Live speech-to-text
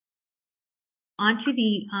onto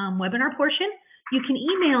the webinar portion, you can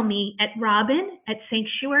email me at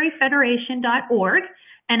robin@sanctuaryfederation.org,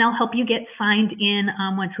 and I'll help you get signed in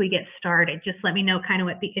once we get started. Just let me know kind of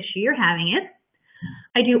what the issue you're having is.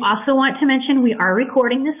 I do also want to mention we are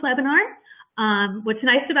recording this webinar. What's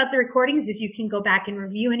nice about the recordings is you can go back and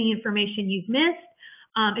review any information you've missed.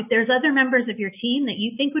 If there's other members of your team that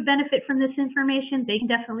you think would benefit from this information, they can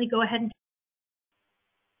definitely go ahead and.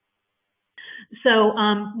 So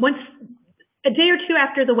once a day or two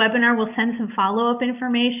after the webinar, we'll send some follow-up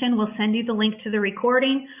information. We'll send you the link to the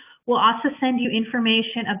recording. We'll also send you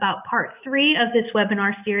information about part 3 of this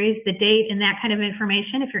webinar series, the date and that kind of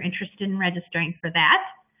information if you're interested in registering for that.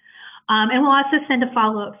 And we'll also send a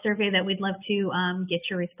follow-up survey that we'd love to get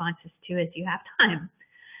your responses to as you have time.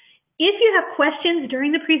 If you have questions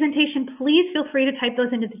during the presentation, please feel free to type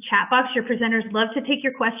those into the chat box. Your presenters love to take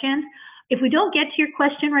your questions. If we don't get to your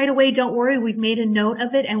question right away, don't worry. We've made a note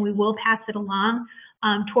of it and we will pass it along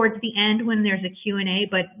towards the end when there's a Q&A,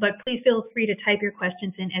 but please feel free to type your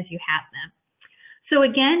questions in as you have them. So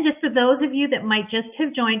again, just for those of you that might just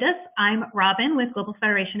have joined us, I'm Robin with Global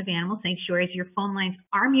Federation of Animal Sanctuaries. Your phone lines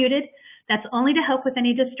are muted. That's only to help with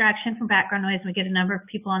any distraction from background noise. We get a number of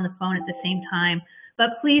people on the phone at the same time.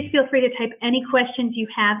 But please feel free to type any questions you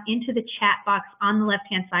have into the chat box on the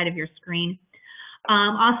left-hand side of your screen.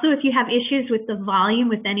 Also, if you have issues with the volume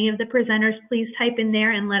with any of the presenters, please type in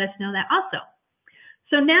there and let us know that also.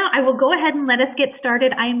 So now I will go ahead and let us get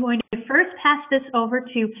started. I am going to first pass this over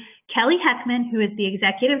to Kelly Heckman, who is the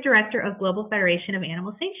Executive Director of Global Federation of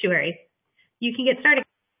Animal Sanctuaries. You can get started.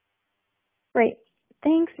 Great.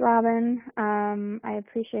 Thanks, Robin. I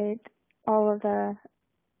appreciate all of the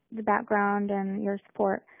background and your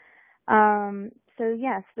support. So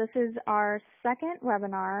yes, this is our second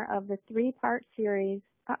webinar of the 3-part series.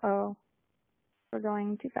 Uh-oh, we're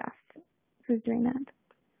going too fast. Who's doing that?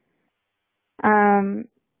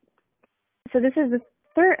 So this is the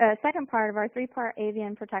second part of our 3-part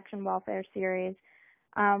avian protection welfare series,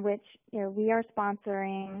 which we are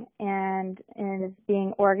sponsoring and is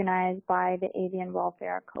being organized by the Avian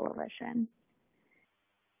Welfare Coalition.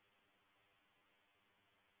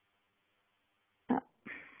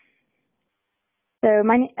 So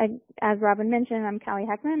as Robin mentioned, I'm Kelly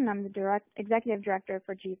Heckman, and I'm the Executive Director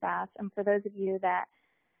for GFAS. And for those of you that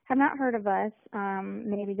have not heard of us,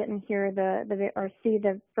 maybe didn't hear or see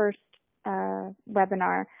the first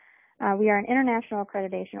webinar, we are an international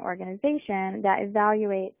accreditation organization that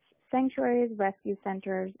evaluates sanctuaries, rescue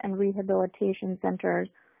centers, and rehabilitation centers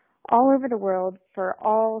all over the world for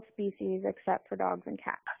all species except for dogs and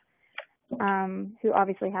cats, who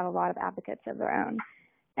obviously have a lot of advocates of their own.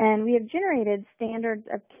 And we have generated standards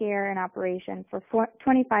of care and operation for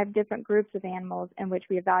 25 different groups of animals in which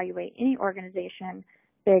we evaluate any organization,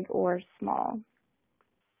 big or small.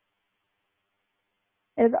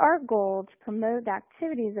 It is our goal to promote the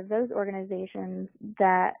activities of those organizations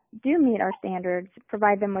that do meet our standards,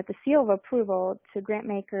 provide them with a seal of approval to grant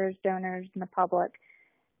makers, donors, and the public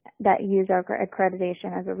that use our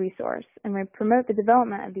accreditation as a resource. And we promote the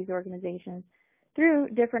development of these organizations through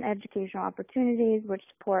different educational opportunities which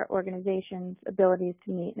support organizations' abilities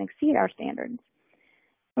to meet and exceed our standards.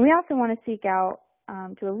 And we also want to seek out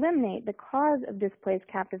to eliminate the cause of displaced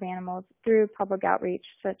captive animals through public outreach,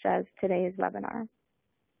 such as today's webinar.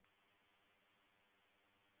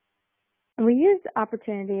 And we use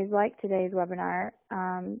opportunities like today's webinar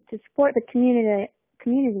to support the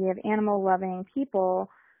community of animal-loving people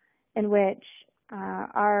in which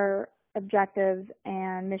our objectives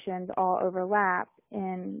and missions all overlap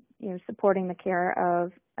in supporting the care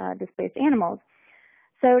of displaced animals.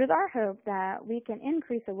 So it is our hope that we can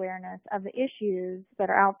increase awareness of the issues that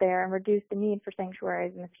are out there and reduce the need for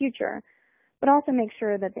sanctuaries in the future, but also make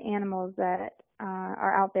sure that the animals that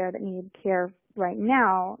are out there that need care right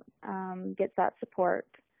now gets that support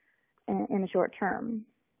in the short term.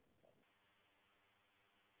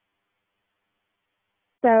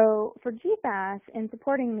 So for GFAS, in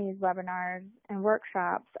supporting these webinars and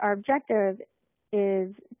workshops, our objective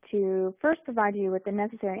is to first provide you with the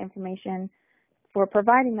necessary information for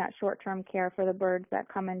providing that short-term care for the birds that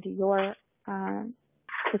come into your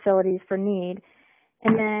facilities for need.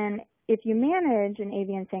 And then if you manage an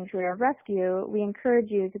avian sanctuary or rescue, we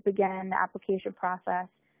encourage you to begin the application process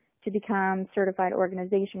to become certified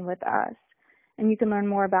organization with us. And you can learn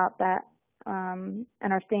more about that and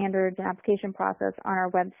our standards and application process on our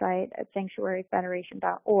website at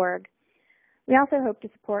sanctuaryfederation.org. We also hope to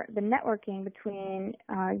support the networking between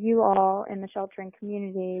you all in the sheltering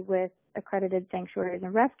community with accredited sanctuaries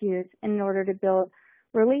and rescues in order to build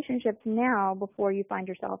relationships now before you find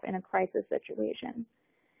yourself in a crisis situation.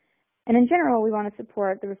 And in general, we want to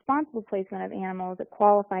support the responsible placement of animals at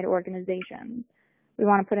qualified organizations. We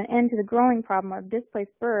want to put an end to the growing problem of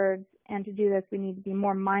displaced birds, and to do this, we need to be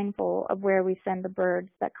more mindful of where we send the birds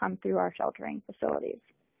that come through our sheltering facilities.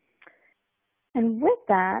 And with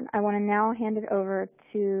that, I want to now hand it over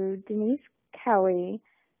to Denise Kelly,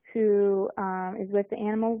 who is with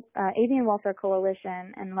the Avian Welfare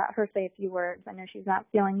Coalition, and let her say a few words. I know she's not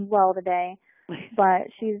feeling well today, but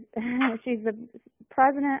she's the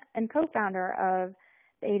president and co-founder of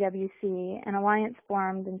the AWC, an alliance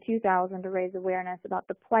formed in 2000 to raise awareness about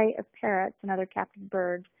the plight of parrots and other captive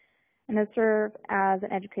birds, and to serve as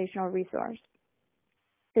an educational resource.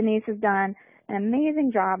 Denise has done an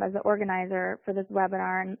amazing job as the organizer for this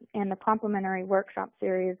webinar and the complimentary workshop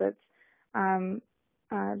series that's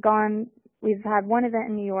gone. We've had one event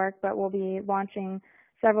in New York, but we'll be launching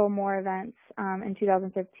several more events in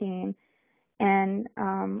 2015. And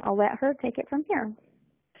I'll let her take it from here.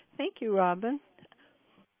 Thank you, Robin.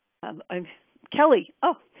 I'm Kelly.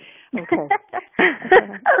 Oh, okay.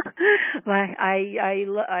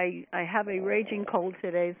 I have a raging cold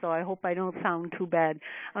today, so I hope I don't sound too bad.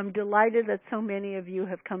 I'm delighted that so many of you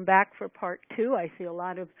have come back for part 2. I see a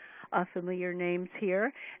lot of familiar names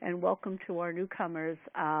here, and welcome to our newcomers.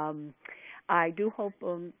 I do hope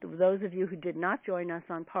those of you who did not join us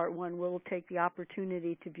on part 1 will take the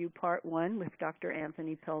opportunity to view part 1 with Dr.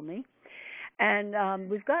 Anthony Pilney. And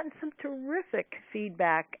we've gotten some terrific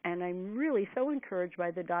feedback, and I'm really so encouraged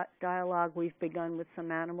by the dialogue we've begun with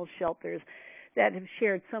some animal shelters that have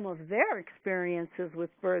shared some of their experiences with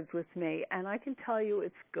birds with me. And I can tell you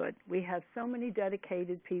it's good. We have so many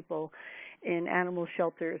dedicated people in animal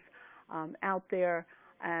shelters out there,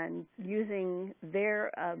 and using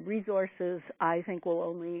their resources, I think, will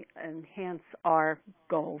only enhance our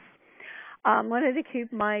goals. Wanted to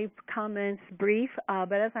keep my comments brief,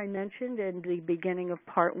 but as I mentioned in the beginning of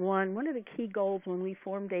part 1, one of the key goals when we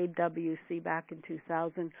formed AWC back in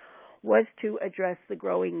 2000 was to address the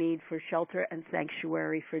growing need for shelter and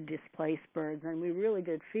sanctuary for displaced birds. And we really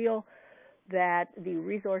did feel that the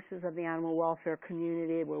resources of the animal welfare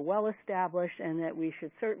community were well established and that we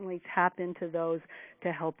should certainly tap into those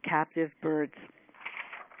to help captive birds.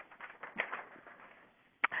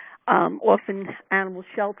 Often animal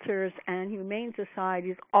shelters and humane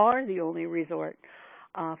societies are the only resort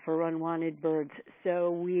for unwanted birds.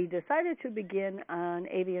 So we decided to begin an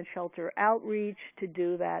avian shelter outreach to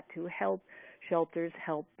do that, to help shelters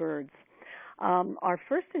help birds. Our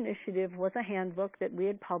first initiative was a handbook that we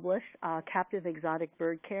had published, Captive Exotic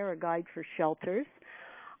Bird Care, a guide for shelters.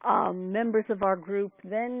 Members of our group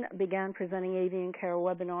then began presenting avian care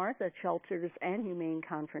webinars at shelters and humane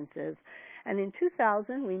conferences. And in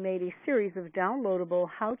 2000, we made a series of downloadable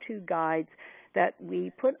how-to guides that we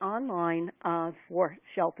put online for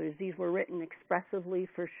shelters. These were written expressively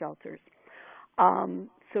for shelters.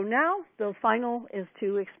 So now the final is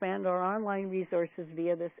to expand our online resources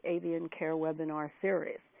via this avian care webinar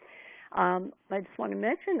series. I just want to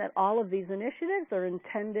mention that all of these initiatives are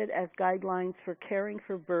intended as guidelines for caring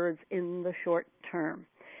for birds in the short term,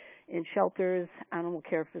 in shelters, animal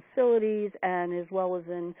care facilities, and as well as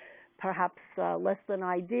in perhaps less than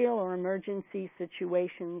ideal or emergency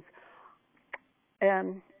situations.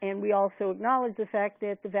 And we also acknowledge the fact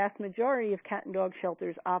that the vast majority of cat and dog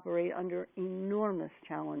shelters operate under enormous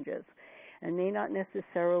challenges and may not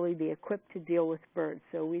necessarily be equipped to deal with birds.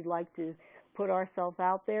 So we'd like to put ourselves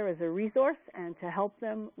out there as a resource and to help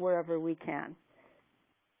them wherever we can.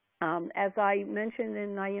 As I mentioned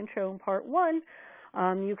in my intro in part 1,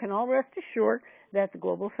 you can all rest assured that the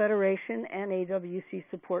Global Federation and AWC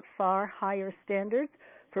support far higher standards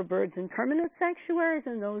for birds in permanent sanctuaries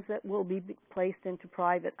and those that will be placed into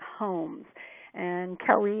private homes. And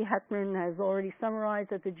Kelly Heckman has already summarized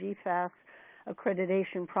that the GFAS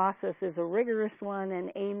accreditation process is a rigorous one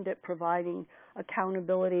and aimed at providing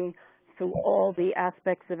accountability through all the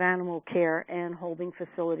aspects of animal care and holding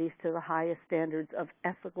facilities to the highest standards of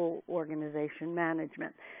ethical organization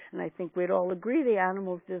management. And I think we'd all agree the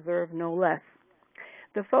animals deserve no less.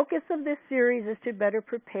 The focus of this series is to better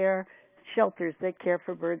prepare shelters that care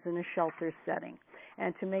for birds in a shelter setting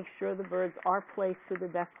and to make sure the birds are placed to the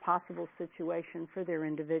best possible situation for their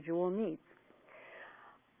individual needs.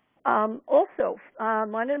 Also, I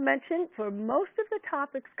wanted to mention, for most of the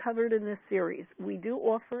topics covered in this series, we do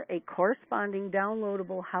offer a corresponding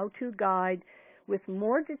downloadable how-to guide with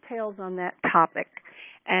more details on that topic.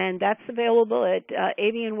 And that's available at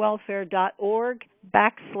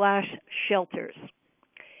avianwelfare.org/shelters.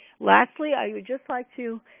 Lastly, I would just like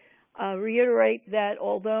to reiterate that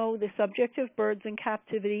although the subject of birds in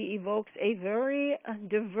captivity evokes a very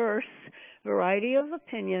diverse variety of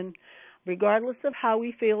opinion, Regardless of how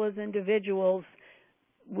we feel as individuals,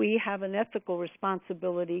 we have an ethical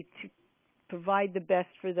responsibility to provide the best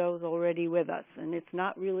for those already with us. And it's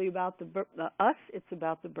not really about us, it's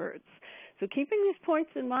about the birds. So keeping these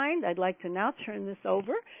points in mind, I'd like to now turn this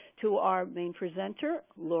over to our main presenter,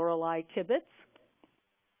 Lorelei Tibbetts.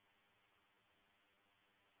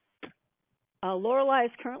 Lorelei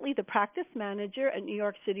is currently the practice manager at New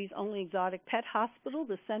York City's only exotic pet hospital,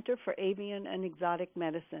 the Center for Avian and Exotic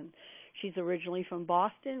Medicine. She's originally from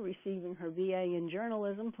Boston, receiving her BA in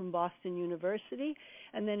journalism from Boston University,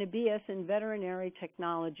 and then a BS in veterinary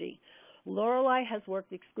technology. Lorelei has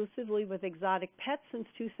worked exclusively with exotic pets since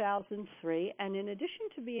 2003, and in addition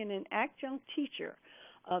to being an adjunct teacher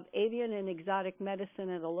of avian and exotic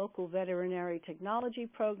medicine at a local veterinary technology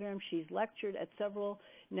program, she's lectured at several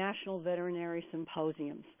national veterinary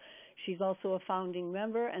symposiums. She's also a founding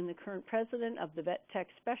member and the current president of the Vet Tech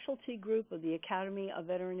Specialty Group of the Academy of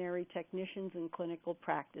Veterinary Technicians in Clinical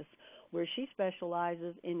Practice, where she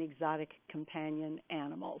specializes in exotic companion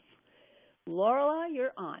animals. Lorelei,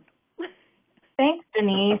 you're on. Thanks,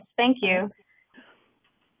 Denise. Thank you.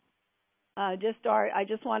 I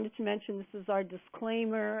just wanted to mention this is our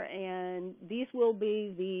disclaimer, and these will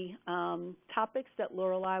be the topics that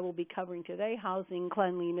Lorelei will be covering today: housing,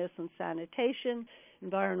 cleanliness and sanitation,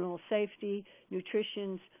 environmental safety,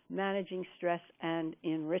 nutrition, managing stress, and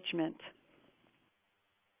enrichment.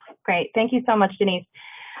 Great. Thank you so much, Denise.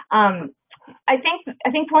 I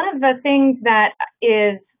think one of the things that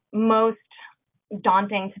is most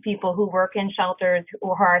daunting to people who work in shelters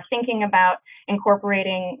or who are thinking about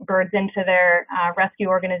incorporating birds into their rescue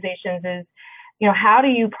organizations is, how do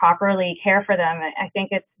you properly care for them? I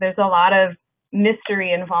think there's a lot of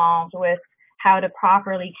mystery involved with how to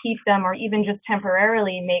properly keep them, or even just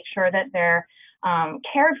temporarily make sure that they're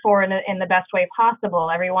cared for in the best way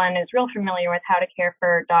possible. Everyone is real familiar with how to care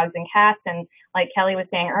for dogs and cats, and like Kelly was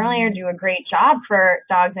saying earlier, do a great job for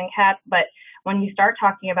dogs and cats, but when you start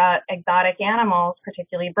talking about exotic animals,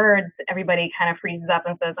 particularly birds, everybody kind of freezes up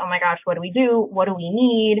and says, oh my gosh, what do we do? What do we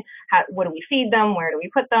need? What do we feed them? Where do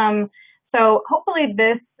we put them? So hopefully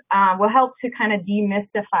this will help to kind of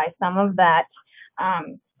demystify some of that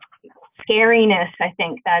scariness, I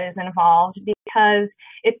think, that is involved, because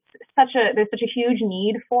there's such a huge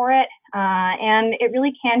need for it, and it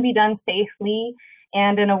really can be done safely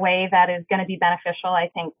and in a way that is going to be beneficial, I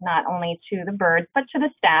think, not only to the birds, but to the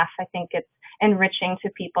staff. I think it's enriching to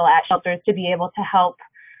people at shelters to be able to help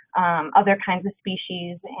other kinds of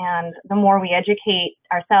species. And the more we educate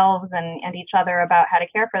ourselves and each other about how to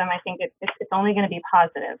care for them, I think it's only going to be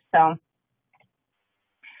positive. So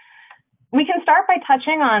we can start by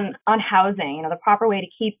touching on housing, the proper way to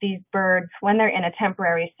keep these birds when they're in a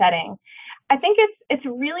temporary setting. I think it's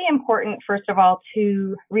really important, first of all,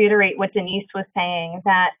 to reiterate what Denise was saying,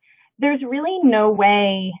 that there's really no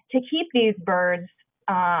way to keep these birds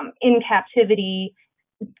in captivity,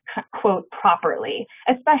 quote, properly,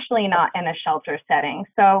 especially not in a shelter setting.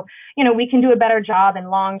 So, we can do a better job in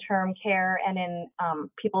long-term care and in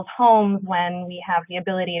people's homes when we have the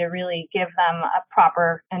ability to really give them a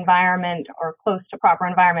proper environment or close to proper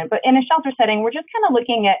environment. But in a shelter setting, we're just kind of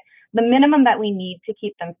looking at the minimum that we need to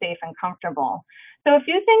keep them safe and comfortable. So a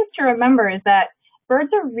few things to remember is that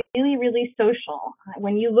birds are really, really social.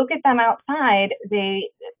 When you look at them outside, they,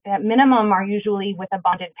 at minimum, are usually with a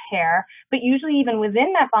bonded pair, but usually even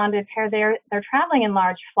within that bonded pair, they're traveling in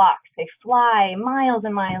large flocks. They fly miles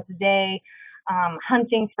and miles a day,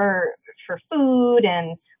 hunting for food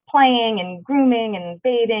and playing and grooming and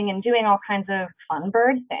bathing and doing all kinds of fun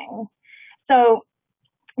bird things. So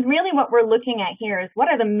really what we're looking at here is what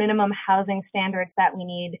are the minimum housing standards that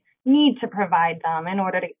we need to provide them in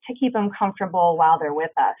order to keep them comfortable while they're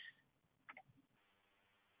with us.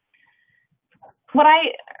 What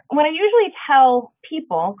I usually tell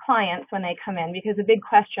people, clients, when they come in, because a big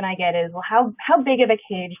question I get is, well, how big of a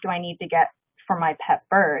cage do I need to get for my pet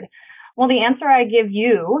bird? Well, the answer I give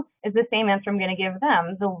you is the same answer I'm going to give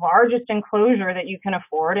them: the largest enclosure that you can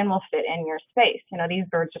afford and will fit in your space. These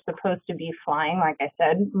birds are supposed to be flying, like I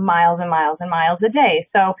said, miles and miles and miles a day.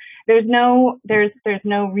 So there's no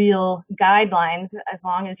real guidelines as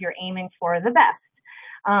long as you're aiming for the best.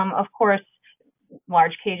 Of course,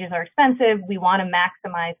 large cages are expensive. We want to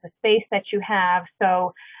maximize the space that you have.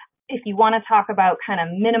 So if you want to talk about kind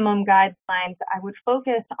of minimum guidelines, I would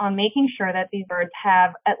focus on making sure that these birds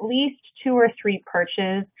have at least 2 or 3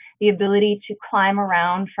 perches, the ability to climb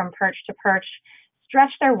around from perch to perch,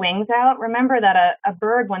 stretch their wings out. Remember that a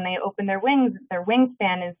bird, when they open their wings, their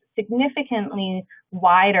wingspan is significantly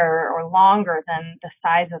wider or longer than the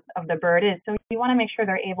size of the bird is. So you want to make sure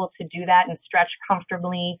they're able to do that and stretch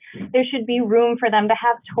comfortably. There should be room for them to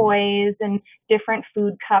have toys and different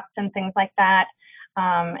food cups and things like that.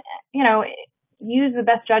 You know, use the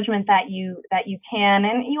best judgment that you can,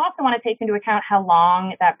 and you also want to take into account how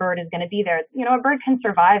long that bird is going to be there. You know, a bird can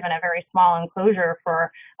survive in a very small enclosure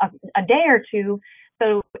for a day or two.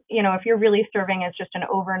 So, you know, if you're really serving as just an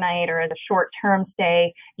overnight or as a short-term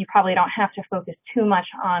stay, you probably don't have to focus too much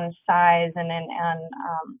on size and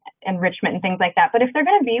enrichment and things like that. But if they're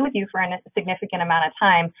going to be with you for a significant amount of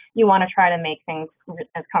time, you want to try to make things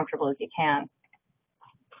as comfortable as you can.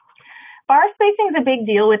 Bar spacing is a big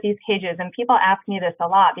deal with these cages, and people ask me this a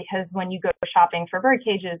lot because when you go shopping for bird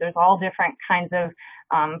cages, there's all different kinds of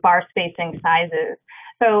bar spacing sizes.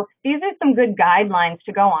 So these are some good guidelines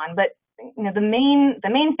to go on, but you know, the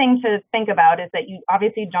main thing to think about is that you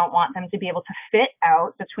obviously don't want them to be able to fit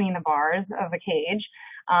out between the bars of a cage.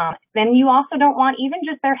 Then you also don't want even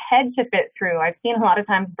just their head to fit through. I've seen a lot of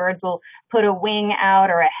times birds will put a wing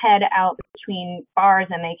out or a head out between bars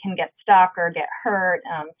and they can get stuck or get hurt.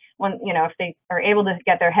 When, you know, if they are able to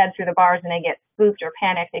get their head through the bars and they get spooked or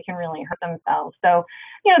panicked, they can really hurt themselves. So,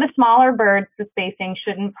 you know, the smaller birds, the spacing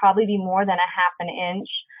shouldn't probably be more than a half an inch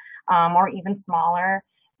or even smaller.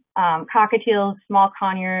 Cockatiels, small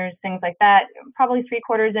conures, things like that, probably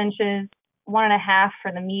 3/4 inches, 1.5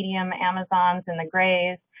 for the medium Amazons and the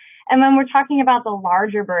grays. And when we're talking about the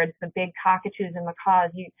larger birds, the big cockatoos and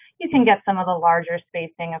macaws, you can get some of the larger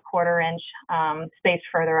spacing. 1/4 inch spaced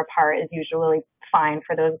further apart is usually fine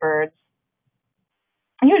for those birds.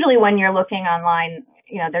 Usually when you're looking online,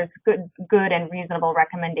 you know, there's good and reasonable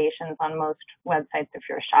recommendations on most websites if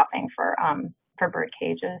you're shopping for bird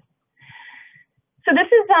cages. So this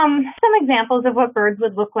is some examples of what birds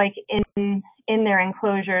would look like in their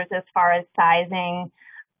enclosures as far as sizing.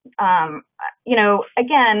 You know,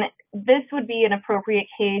 again, this would be an appropriate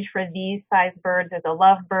cage for these size birds. There's a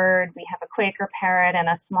lovebird, we have a Quaker parrot, and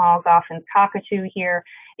a small Goffin's cockatoo here.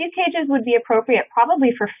 These cages would be appropriate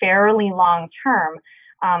probably for fairly long term.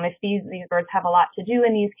 If these birds have a lot to do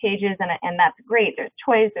in these cages, and that's great. There's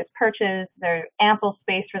toys, there's perches, there's ample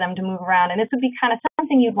space for them to move around, and this would be kind of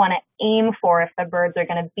something you'd want to aim for if the birds are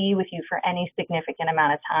going to be with you for any significant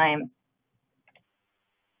amount of time.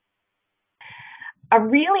 A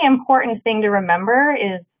really important thing to remember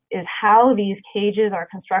is how these cages are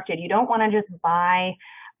constructed. You don't want to just buy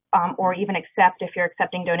or even accept, if you're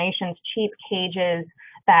accepting donations, cheap cages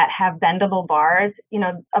that have bendable bars. You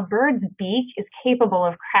know, a bird's beak is capable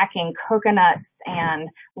of cracking coconuts and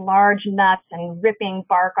large nuts and ripping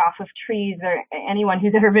bark off of trees. Or anyone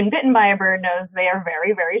who's ever been bitten by a bird knows they are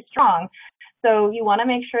very, very strong. So you want to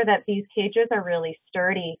make sure that these cages are really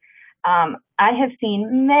sturdy. I have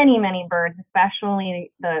seen many, many birds,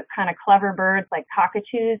 especially the kind of clever birds like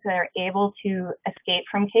cockatoos, that are able to escape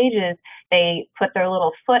from cages. They put their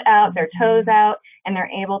little foot out, their toes out, and they're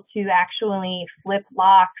able to actually flip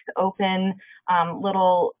locks, open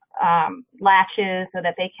little latches so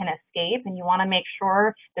that they can escape. And you want to make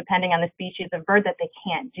sure, depending on the species of bird, that they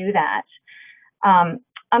can't do that.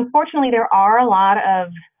 Unfortunately, there are a lot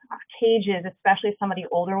of cages, especially some of the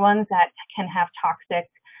older ones, that can have toxic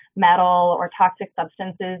metal or toxic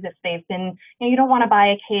substances. If they've been, you don't want to buy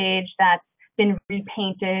a cage that's been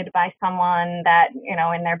repainted by someone that, you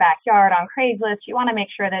know, in their backyard on Craigslist. You want to make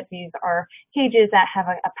sure that these are cages that have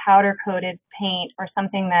a powder coated paint or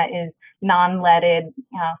something that is non-leaded,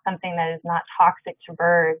 you know, something that is not toxic to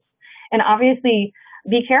birds. And obviously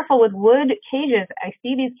be careful with wood cages. I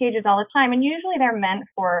see these cages all the time, and usually they're meant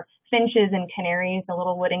for finches and canaries, the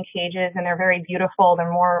little wooden cages, and they're very beautiful. They're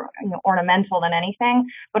more, you know, ornamental than anything.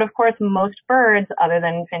 But of course, most birds, other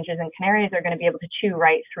than finches and canaries, are going to be able to chew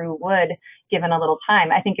right through wood given a little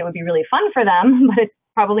time. I think it would be really fun for them, but it's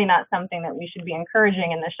probably not something that we should be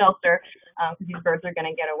encouraging in the shelter because these birds are going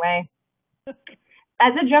to get away.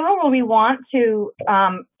 As a general rule, we want to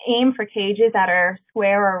aim for cages that are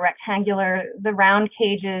square or rectangular. The round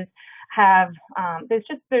cages have, there's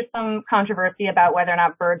some controversy about whether or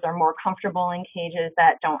not birds are more comfortable in cages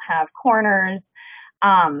that don't have corners.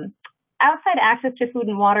 Outside access to food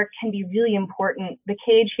and water can be really important. The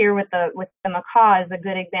cage here with the macaw is a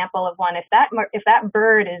good example of one. If that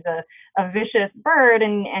bird is a vicious bird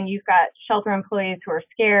and you've got shelter employees who are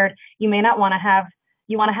scared, you may not want to have.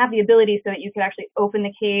 You want to have the ability so that you can actually open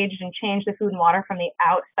the cage and change the food and water from the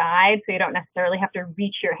outside, so you don't necessarily have to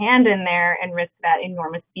reach your hand in there and risk that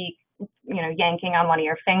enormous beak, you know, yanking on one of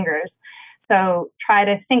your fingers. So try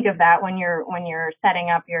to think of that when you're setting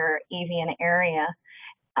up your avian area.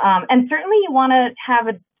 And certainly you want to have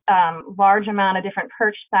large amount of different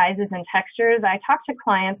perch sizes and textures. I talk to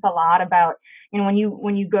clients a lot about, when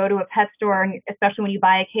you go to a pet store, and especially when you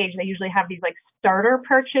buy a cage, they usually have these like starter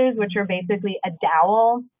perches, which are basically a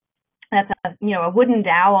dowel. That's a wooden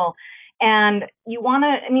dowel. And you want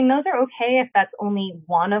to, those are okay if that's only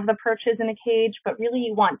one of the perches in a cage, but really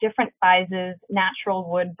you want different sizes,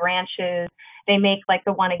 natural wood branches. They make like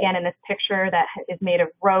the one again in this picture that is made of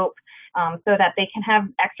rope, so that they can have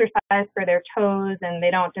exercise for their toes and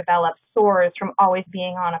they don't develop sores from always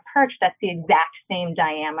being on a perch that's the exact same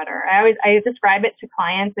diameter. I describe it to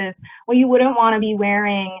clients as, well, you wouldn't want to be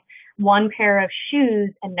wearing one pair of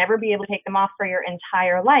shoes and never be able to take them off for your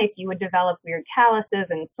entire life. You would develop weird calluses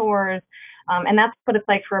and sores. And that's what it's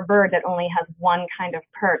like for a bird that only has one kind of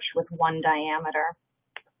perch with one diameter.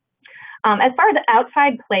 As far as the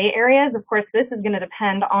outside play areas, of course, this is going to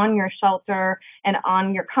depend on your shelter and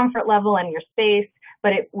on your comfort level and your space,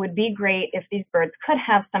 but it would be great if these birds could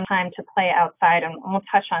have some time to play outside, and we'll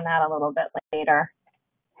touch on that a little bit later.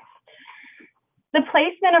 The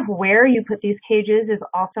placement of where you put these cages is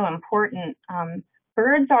also important.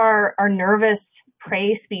 Birds are nervous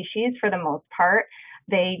prey species for the most part.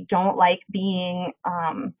 They don't like being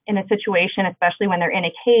in a situation, especially when they're in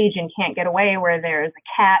a cage and can't get away, where there's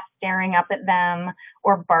a cat staring up at them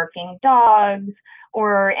or barking dogs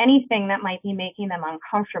or anything that might be making them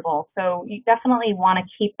uncomfortable. So you definitely want to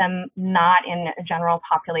keep them not in a general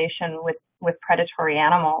population with predatory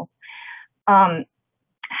animals.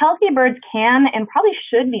 Healthy birds can and probably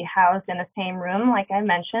should be housed in the same room. Like I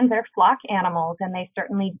mentioned, they're flock animals, and they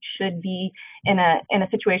certainly should be in a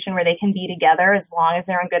situation where they can be together as long as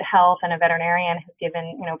they're in good health and a veterinarian has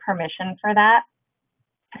given permission for that.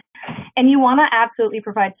 And you want to absolutely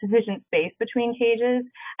provide sufficient space between cages.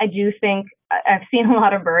 I do think I've seen a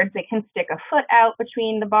lot of birds that can stick a foot out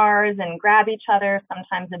between the bars and grab each other.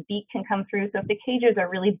 Sometimes a beak can come through. So if the cages are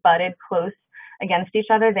really butted close against each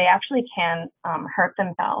other, they actually can hurt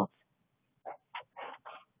themselves.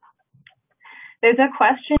 There's a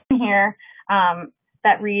question here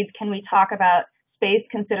that reads, can we talk about space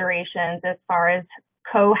considerations as far as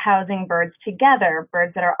co-housing birds together,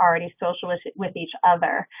 birds that are already social with each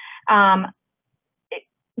other?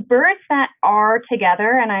 Birds that are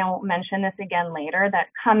together, and I'll mention this again later, that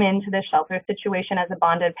come into the shelter situation as a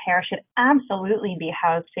bonded pair should absolutely be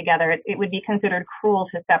housed together. It would be considered cruel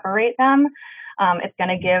to separate them. It's going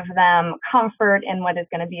to give them comfort in what is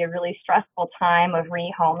going to be a really stressful time of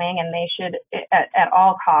rehoming, and they should, at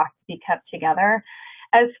all costs, be kept together.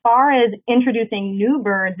 As far as introducing new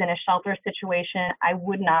birds in a shelter situation, I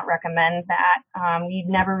would not recommend that. You'd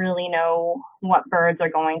never really know what birds are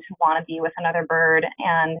going to want to be with another bird,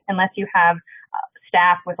 and unless you have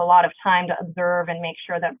staff with a lot of time to observe and make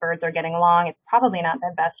sure that birds are getting along, it's probably not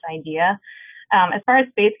the best idea. As far as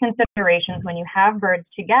space considerations, when you have birds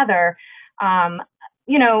together,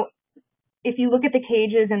 if you look at the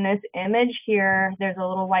cages in this image here, there's a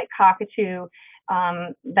little white cockatoo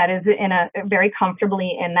that is very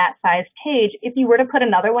comfortably in that size cage. If you were to put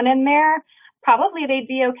another one in there, probably they'd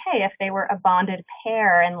be okay if they were a bonded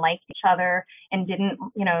pair and liked each other and didn't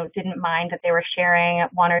mind that they were sharing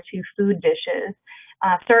one or two food dishes.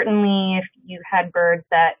 Certainly, if you had birds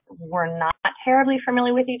that were not terribly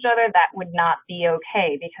familiar with each other, that would not be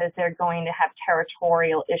okay, because they're going to have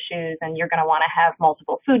territorial issues, and you're going to want to have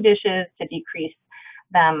multiple food dishes to decrease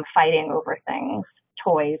them fighting over things,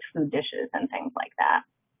 toys, food dishes, and things like that.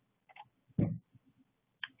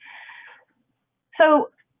 So,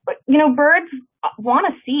 birds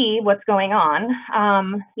want to see what's going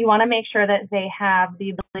on. You want to make sure that they have the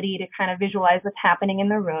ability to kind of visualize what's happening in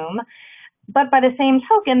the room. But by the same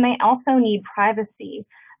token, they also need privacy.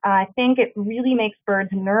 I think it really makes birds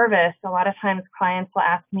nervous. A lot of times clients will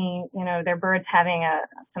ask me, their bird's having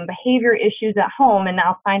some behavior issues at home, and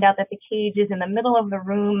I'll find out that the cage is in the middle of the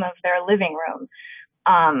room of their living room.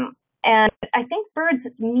 And I think birds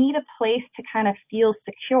need a place to kind of feel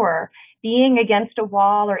secure. Being against a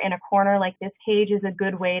wall or in a corner like this cage is a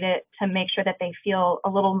good way to make sure that they feel a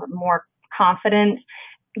little more confident.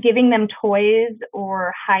 Giving them toys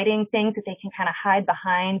or hiding things that they can kind of hide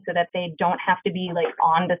behind so that they don't have to be like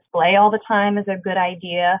on display all the time is a good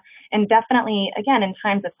idea. And definitely, again, in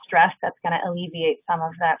times of stress, that's going to alleviate some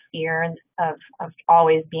of that fear of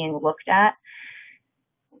always being looked at.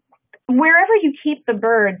 Wherever you keep the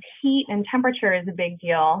birds, heat and temperature is a big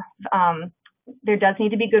deal. There does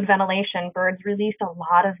need to be good ventilation. Birds release a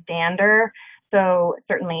lot of dander. So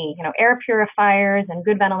certainly, air purifiers and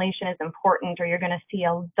good ventilation is important, or you're going to see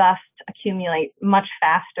a dust accumulate much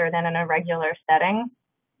faster than in a regular setting.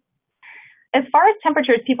 as far as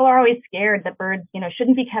temperatures, people are always scared that birds,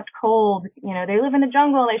 shouldn't be kept cold. They live in the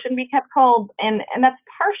jungle, they shouldn't be kept cold. And that's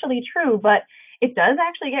partially true, but it does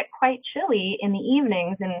actually get quite chilly in the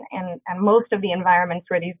evenings, and most of the environments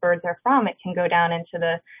where these birds are from, it can go down into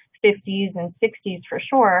the 50s and 60s for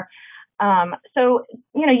sure. So,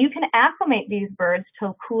 you can acclimate these birds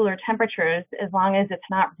to cooler temperatures as long as it's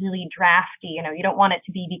not really drafty. You don't want it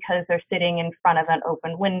to be because they're sitting in front of an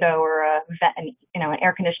open window or an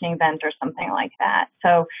air conditioning vent or something like that.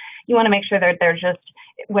 So you want to make sure that they're just,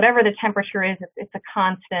 whatever the temperature is, it's a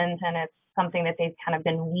constant and it's something that they've kind of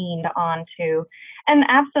been weaned onto. And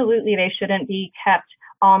absolutely, they shouldn't be kept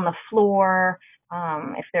on the floor.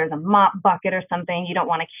 If there's a mop bucket or something, you don't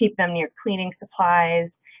want to keep them near cleaning supplies,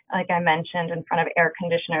 like I mentioned, in front of air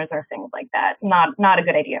conditioners or things like that. Not a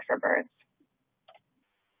good idea for birds.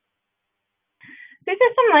 These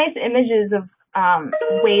are some nice images of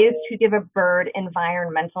ways to give a bird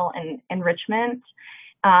environmental enrichment.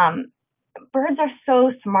 Birds are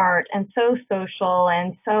so smart and so social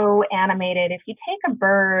and so animated. If you take a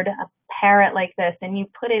bird, a parrot like this, and you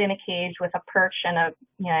put it in a cage with a perch and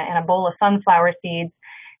a bowl of sunflower seeds,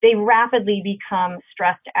 they rapidly become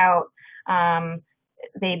stressed out.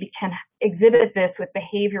 They can exhibit this with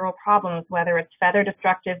behavioral problems, whether it's feather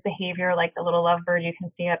destructive behavior, like the little lovebird you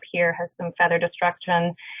can see up here has some feather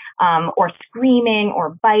destruction, or screaming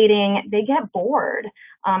or biting. They get bored.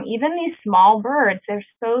 Even these small birds, they're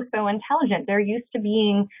so intelligent. They're used to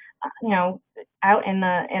being, out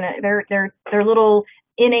their little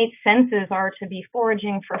innate senses are to be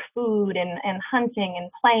foraging for food and hunting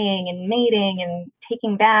and playing and mating and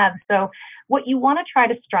taking baths. So what you want to try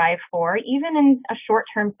to strive for, even in a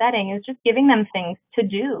short-term setting, is just giving them things to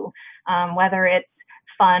do, whether it's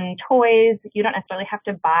fun toys. You don't necessarily have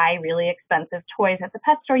to buy really expensive toys at the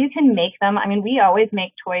pet store. You can make them. I mean, we always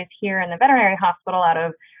make toys here in the veterinary hospital out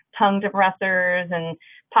of tongue depressors and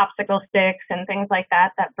popsicle sticks and things like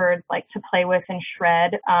that birds like to play with and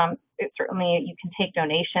shred. Certainly you can take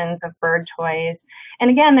donations of bird toys. And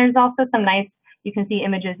again, there's also some nice, you can see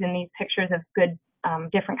images in these pictures of good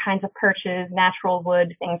different kinds of perches, natural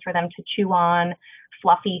wood, things for them to chew on,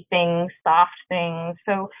 fluffy things, soft things.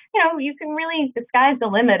 So, you can really, the sky's the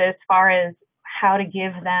limit as far as how to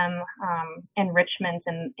give them enrichment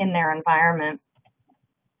in their environment.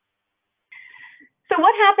 So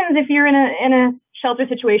what happens if you're in a shelter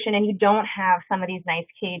situation and you don't have some of these nice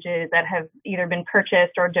cages that have either been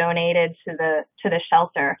purchased or donated to the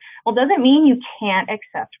shelter? Well, it doesn't mean you can't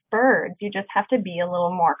accept birds. You just have to be a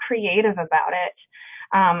little more creative about it.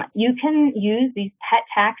 You can use these pet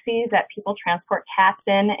taxis that people transport cats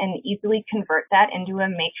in and easily convert that into a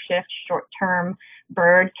makeshift short-term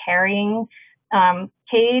bird carrying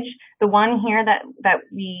cage. The one here that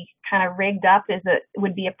we kind of rigged up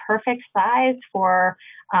would be a perfect size for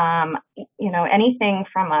anything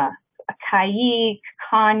from a kayak,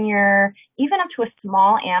 conure, even up to a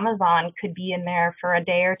small Amazon could be in there for a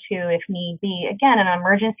day or two if need be. Again, in an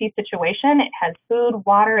emergency situation, it has food,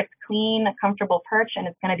 water, it's clean, a comfortable perch, and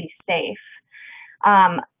it's going to be safe.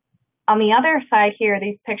 On the other side here,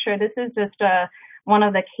 this is just one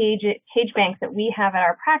of the cage banks that we have at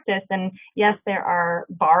our practice. And yes, there are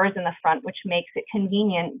bars in the front, which makes it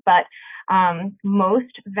convenient, but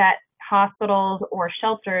most vet hospitals or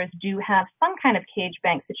shelters do have some kind of cage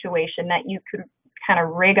bank situation that you could kind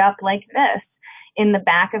of rig up like this. In the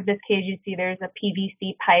back of this cage, you see there's a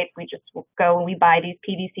PVC pipe. We just go and we buy these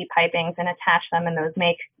PVC pipings and attach them, and those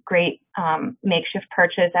make great makeshift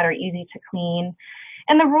perches that are easy to clean.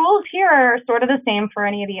 And the rules here are sort of the same for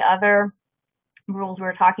any of the other rules we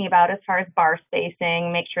were talking about as far as bar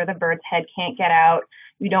spacing. Make sure the bird's head can't get out.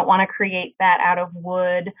 You don't want to create that out of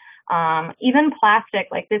wood. Even plastic,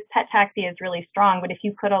 like this pet taxi is really strong, but if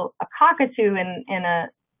you put a cockatoo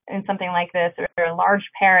in something like this, or a large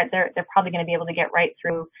parrot, they're probably going to be able to get right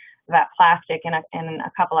through that plastic in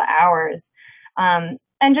a couple of hours.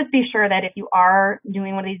 And just be sure that if you are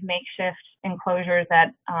doing one of these makeshift enclosures,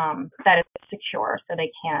 that it's secure so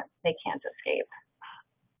they can't escape.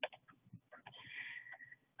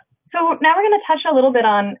 So now we're going to touch a little bit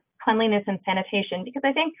on cleanliness and sanitation, because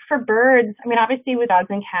I think for birds, I mean, obviously with dogs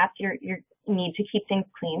and cats, you need to keep things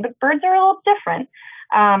clean, but birds are a little different.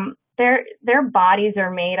 Their bodies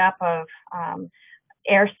are made up of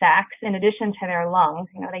air sacs in addition to their lungs.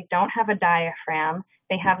 They don't have a diaphragm.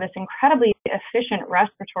 They have this incredibly efficient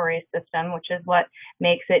respiratory system, which is what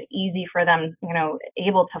makes it easy for them,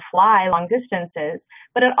 able to fly long distances.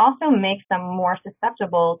 But it also makes them more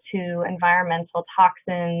susceptible to environmental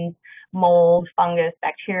toxins, mold, fungus,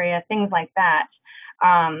 bacteria, things like that.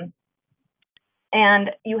 And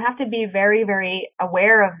you have to be very, very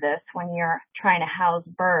aware of this when you're trying to house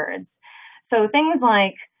birds. So things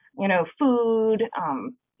like, food,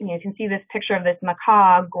 you can see this picture of this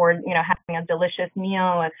macaw gourd, having a delicious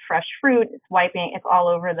meal with fresh fruit. It's wiping, it's all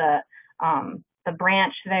over the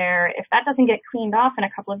branch there. If that doesn't get cleaned off in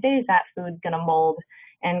a couple of days, that food's going to mold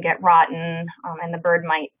and get rotten, and the bird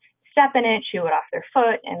might step in it, chew it off their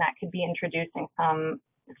foot, and that could be introducing some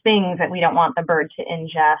things that we don't want the bird to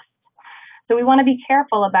ingest. So we want to be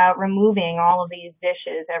careful about removing all of these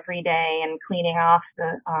dishes every day and cleaning off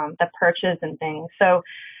the perches and things. So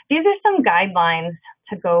these are some guidelines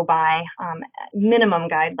to go by, minimum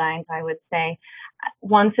guidelines, I would say.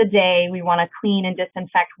 Once a day, we want to clean and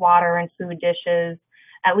disinfect water and food dishes,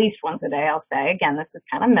 at least once a day, I'll say. Again, this is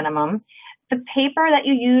kind of minimum. The paper that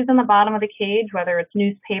you use on the bottom of the cage, whether it's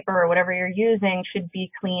newspaper or whatever you're using, should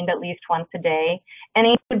be cleaned at least once a day.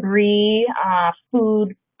 Any debris,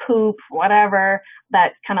 food, poop, whatever,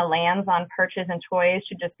 that kind of lands on perches and toys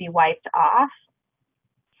should just be wiped off.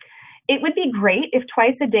 It would be great if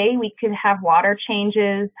twice a day we could have water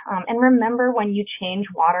changes. And remember, when you change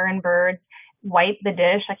water in birds, wipe the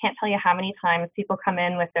dish. I can't tell you how many times people come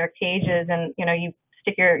in with their cages and,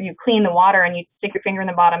 you clean the water and you stick your finger in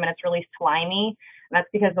the bottom and it's really slimy. And that's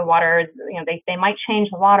because the water is, they might change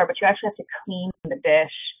the water, but you actually have to clean the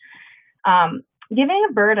dish. Giving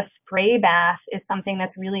a bird a spray bath is something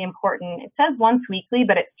that's really important. It says once weekly,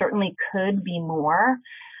 but it certainly could be more.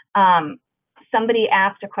 Somebody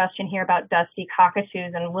asked a question here about dusty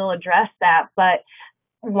cockatoos, and we'll address that. But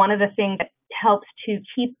one of the things that helps to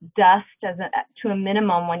keep dust to a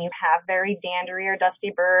minimum when you have very dandery or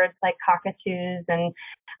dusty birds like cockatoos and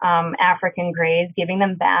African greys, giving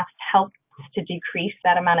them baths helps to decrease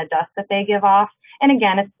that amount of dust that they give off. And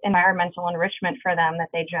again, it's environmental enrichment for them that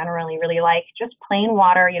they generally really like. Just plain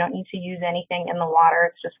water. You don't need to use anything in the water.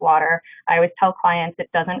 It's just water. I always tell clients it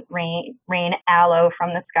doesn't rain aloe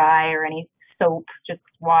from the sky or any soap. Just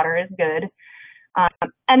water is good.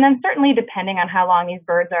 And then certainly depending on how long these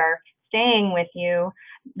birds are staying with you,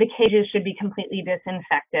 the cages should be completely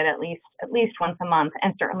disinfected at least once a month,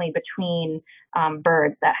 and certainly between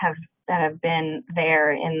birds that have been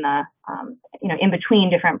there in the in between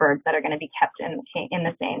different birds that are going to be kept in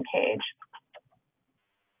the same cage.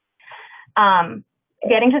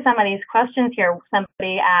 Getting to some of these questions here,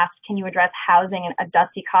 somebody asked, can you address housing a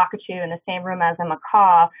dusty cockatoo in the same room as a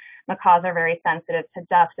macaw? Macaws are very sensitive to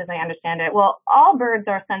dust, as I understand it. Well, all birds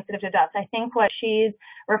are sensitive to dust. I think what she's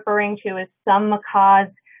referring to is some macaws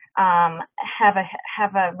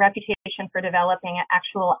have a reputation for developing an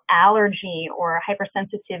actual allergy or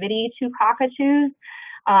hypersensitivity to cockatoos.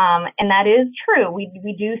 And that is true.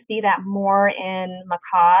 We do see that more in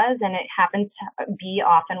macaws, and it happens to be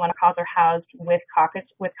often when macaws are housed with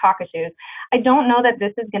cockatoos. I don't know that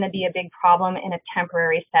this is going to be a big problem in a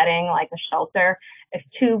temporary setting like a shelter.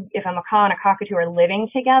 If a macaw and a cockatoo are living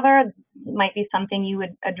together, it might be something you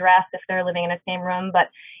would address if they're living in the same room. But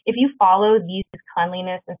if you follow these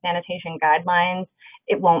cleanliness and sanitation guidelines,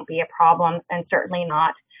 it won't be a problem, and certainly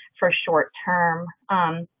not for short term.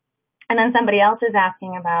 And then somebody else is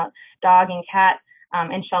asking about dog and cat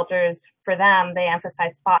in shelters. For them, they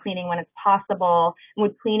emphasize spot cleaning when it's possible.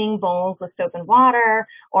 Would cleaning bowls with soap and water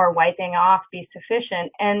or wiping off be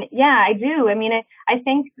sufficient? And yeah, I do. I mean, I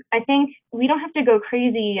think we don't have to go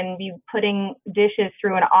crazy and be putting dishes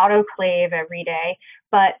through an autoclave every day,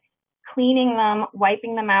 but cleaning them,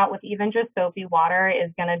 wiping them out with even just soapy water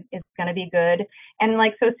is gonna be good. And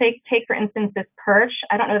take for instance this perch.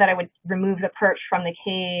 I don't know that I would remove the perch from the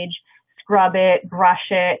cage, scrub it,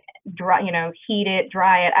 brush it, heat it,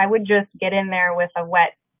 dry it. I would just get in there with a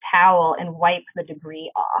wet towel and wipe the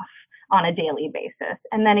debris off on a daily basis.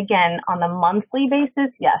 And then again, on the monthly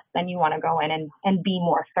basis, yes, then you want to go in and be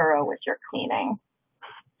more thorough with your cleaning.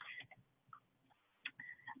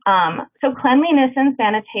 So cleanliness and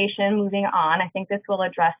sanitation, moving on, I think this will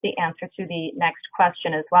address the answer to the next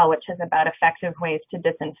question as well, which is about effective ways to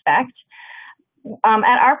disinfect.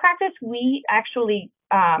 At our practice, we actually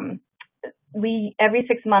every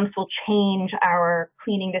 6 months will change our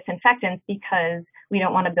cleaning disinfectants because we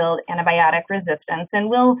don't want to build antibiotic resistance. And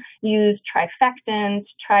we'll use trifectant,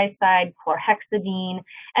 tricide, chlorhexidine,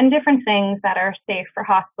 and different things that are safe for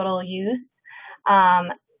hospital use.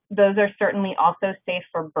 Those are certainly also safe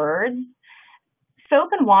for birds. Soap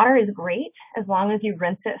and water is great as long as you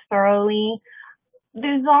rinse it thoroughly.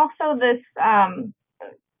 There's also this,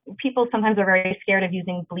 people sometimes are very scared of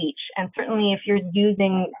using bleach. And certainly if you're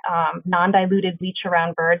using non-diluted bleach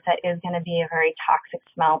around birds, that is going to be a very toxic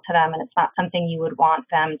smell to them. And it's not something you would want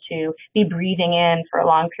them to be breathing in for a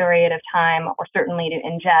long period of time, or certainly to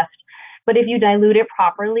ingest. But if you dilute it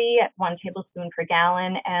properly at 1 tablespoon per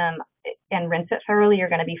gallon and rinse it thoroughly, you're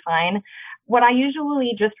going to be fine. What I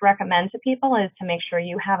usually just recommend to people is to make sure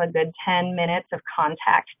you have a good 10 minutes of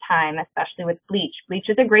contact time, especially with bleach. Bleach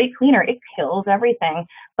is a great cleaner. It kills everything,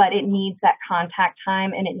 but it needs that contact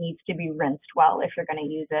time and it needs to be rinsed well if you're going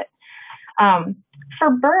to use it. For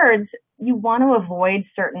birds, you want to avoid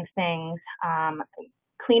certain things.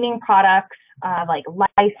 Cleaning products like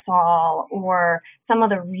Lysol or some of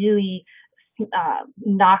the really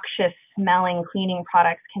noxious smelling cleaning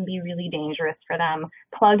products can be really dangerous for them.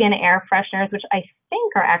 Plug-in air fresheners, which I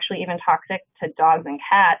think are actually even toxic to dogs and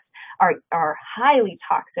cats, are highly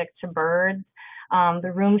toxic to birds.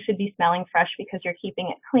 The room should be smelling fresh because you're keeping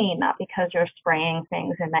it clean, not because you're spraying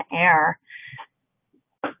things in the air.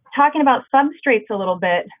 Talking about substrates a little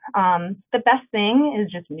bit, the best thing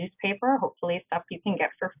is just newspaper, hopefully stuff you can get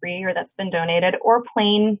for free or that's been donated, or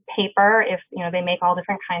plain paper if, they make all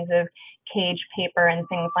different kinds of cage paper and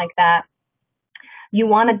things like that. You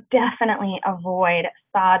want to definitely avoid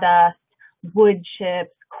sawdust, wood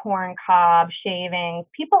chips, corn cob, shavings.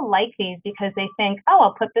 People like these because they think, oh,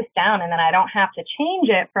 I'll put this down and then I don't have to change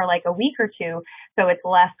it for like a week or two, so it's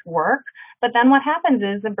less work. But then what happens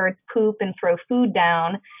is the birds poop and throw food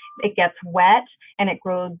down. It gets wet and it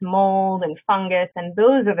grows mold and fungus, and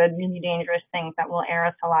those are the really dangerous things that will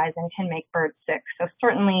aerosolize and can make birds sick. So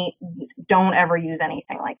certainly don't ever use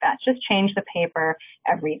anything like that. Just change the paper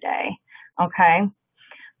every day, okay?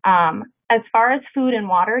 As far as food and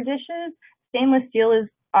water dishes, stainless steel is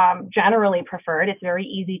generally preferred. It's very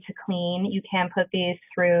easy to clean. You can put these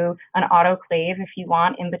through an autoclave if you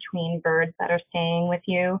want in between birds that are staying with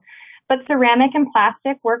you. But ceramic and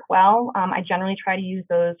plastic work well. I generally try to use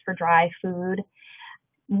those for dry food.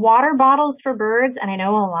 Water bottles for birds, and I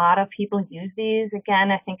know a lot of people use these.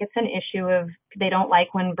 Again, I think it's an issue of they don't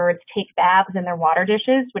like when birds take baths in their water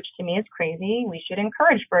dishes, which to me is crazy. We should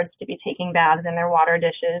encourage birds to be taking baths in their water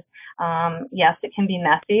dishes. Yes, it can be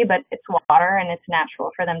messy, but it's water and it's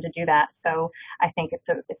natural for them to do that. So I think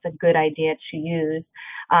it's a good idea to use.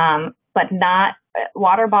 But not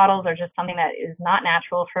water bottles are just something that is not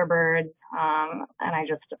natural for birds, and I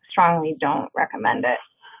just strongly don't recommend it.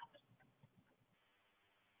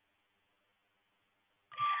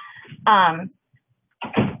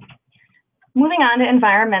 Moving on to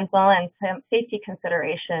environmental and some safety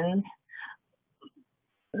considerations.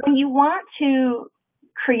 When you want to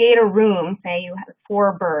create a room, say you have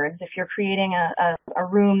 4 birds, if you're creating a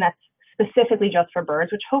room that's specifically just for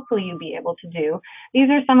birds, which hopefully you'll be able to do, these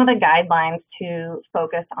are some of the guidelines to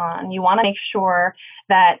focus on. You want to make sure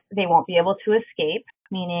that they won't be able to escape,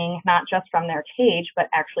 meaning not just from their cage, but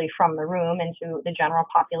actually from the room into the general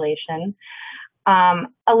population.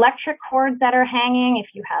 Electric cords that are hanging, if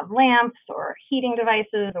you have lamps or heating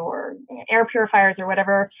devices or air purifiers or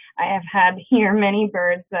whatever. I have had here many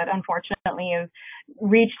birds that unfortunately have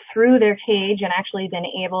reached through their cage and actually been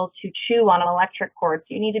able to chew on an electric cord.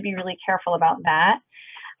 So you need to be really careful about that.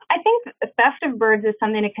 I think theft of birds is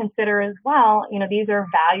something to consider as well. These are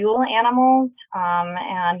valuable animals,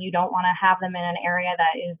 and you don't want to have them in an area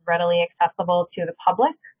that is readily accessible to the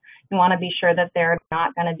public. You want to be sure that they're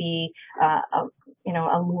not going to be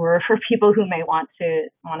a lure for people who may want to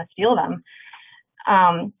steal them.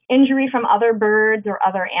 Injury from other birds or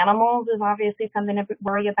other animals is obviously something to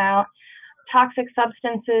worry about. Toxic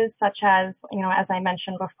substances such as, as I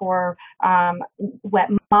mentioned before, wet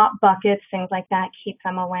mop buckets, things like that, keep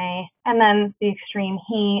them away. And then the extreme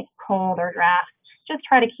heat, cold, or drafts. Just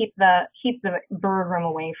try to keep the bird room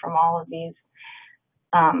away from all of these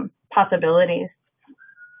possibilities.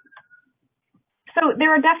 So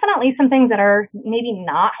there are definitely some things that are maybe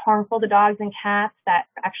not harmful to dogs and cats that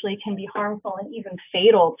actually can be harmful and even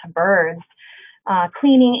fatal to birds.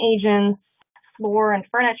 Cleaning agents, floor and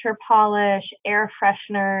furniture polish, air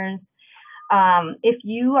fresheners. If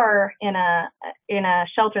you are in a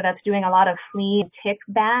shelter that's doing a lot of flea and tick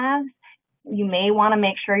baths, you may want to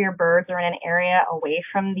make sure your birds are in an area away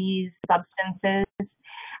from these substances.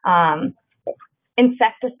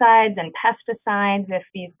 Insecticides and pesticides, if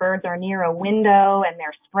these birds are near a window and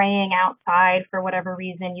they're spraying outside for whatever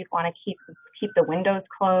reason, you'd want to keep the windows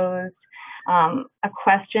closed. A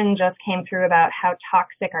question just came through about how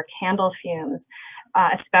toxic are candle fumes,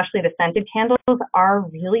 especially the scented candles are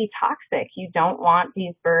really toxic. You don't want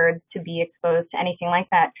these birds to be exposed to anything like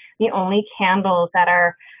that. The only candles that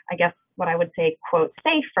are, I guess, what I would say, quote,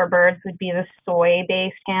 safe for birds would be the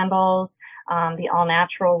soy-based candles. The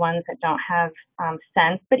all-natural ones that don't have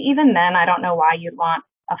scent. But even then, I don't know why you'd want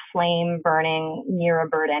a flame burning near a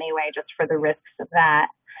bird anyway, just for the risks of that.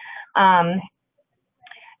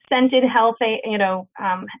 Scented health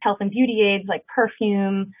and beauty aids like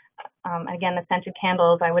perfume, Again, the scented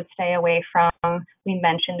candles I would stay away from. We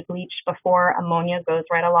mentioned bleach before. Ammonia goes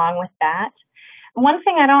right along with that. One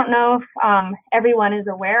thing I don't know if everyone is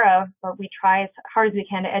aware of, but we try as hard as we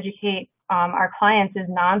can to educate our clients, is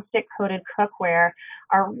non-stick coated cookware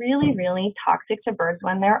are really, really toxic to birds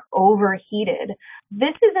when they're overheated.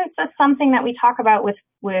 This isn't just something that we talk about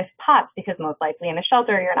with pots, because most likely in the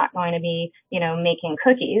shelter you're not going to be, making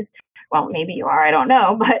cookies. Well, maybe you are, I don't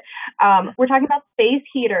know, but we're talking about space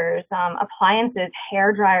heaters, appliances,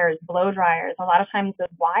 hair dryers, blow dryers. A lot of times those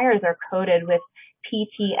wires are coated with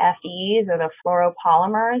PTFEs, or the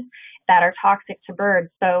fluoropolymers, that are toxic to birds.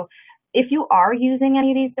 So if you are using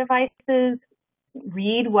any of these devices,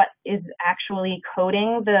 read what is actually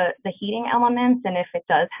coating the heating elements, and if it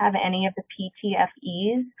does have any of the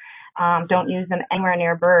PTFEs, don't use them anywhere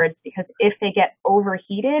near birds, because if they get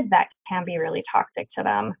overheated, that can be really toxic to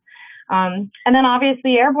them. And then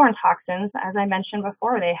obviously airborne toxins, as I mentioned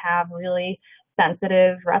before, they have really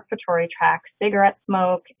sensitive respiratory tracts, cigarette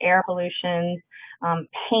smoke, air pollution,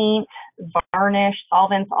 paint, varnish,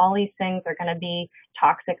 solvents, all these things are going to be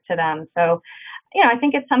toxic to them. So, I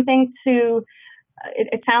think it's something to,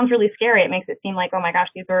 it sounds really scary. It makes it seem like, oh my gosh,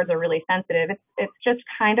 these birds are really sensitive. It's just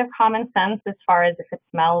kind of common sense as far as if it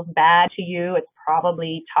smells bad to you, it's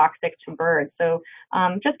probably toxic to birds. So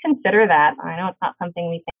just consider that. I know it's not something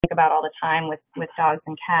we think about all the time with dogs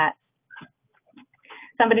and cats.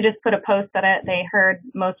 Somebody just put a post that they heard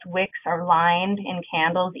most wicks are lined in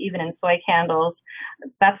candles, even in soy candles.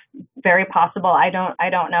 That's very possible. I don't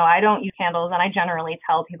know. I don't use candles, and I generally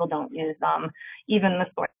tell people don't use them, even the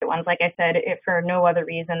soy ones. Like I said, if for no other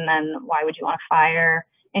reason, then why would you want a fire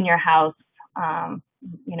in your house,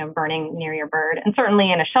 burning near your bird? And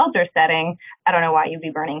certainly in a shelter setting, I don't know why you'd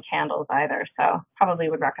be burning candles either. So probably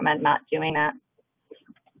would recommend not doing that.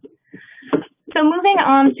 So moving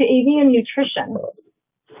on to avian nutrition.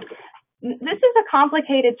 This is a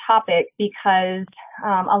complicated topic because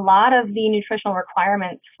a lot of the nutritional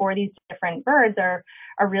requirements for these different birds are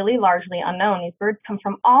really largely unknown. These birds come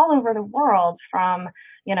from all over the world, from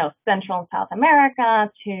Central and South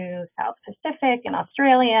America to South Pacific and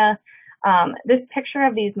Australia. This picture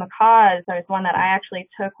of these macaws is one that I actually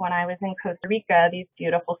took when I was in Costa Rica. These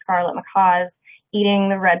beautiful scarlet macaws eating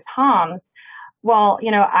the red palms. Well,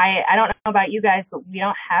 I don't know about you guys, but we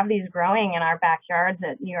don't have these growing in our backyards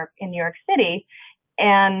in New York City.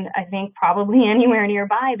 And I think probably anywhere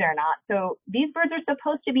nearby they're not. So these birds are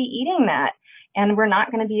supposed to be eating that. And we're not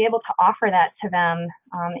going to be able to offer that to them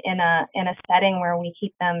in a setting where we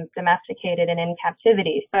keep them domesticated and in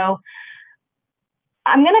captivity. So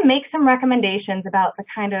I'm going to make some recommendations about the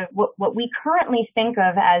kind of what we currently think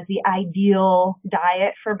of as the ideal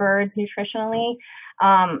diet for birds nutritionally.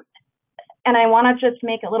 And I want to just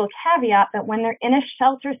make a little caveat that when they're in a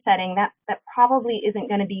shelter setting, that probably isn't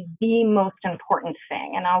going to be the most important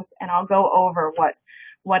thing. And I'll go over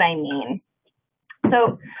what I mean.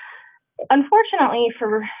 So unfortunately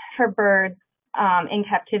for birds in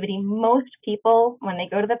captivity, most people, when they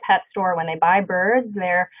go to the pet store, when they buy birds,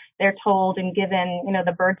 they're told and given,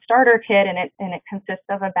 the bird starter kit, and it consists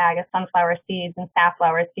of a bag of sunflower seeds and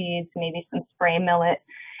safflower seeds, maybe some spray millet.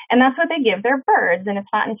 And that's what they give their birds. And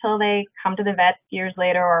it's not until they come to the vet years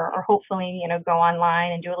later or hopefully, go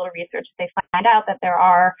online and do a little research, they find out that there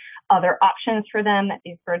are other options for them, that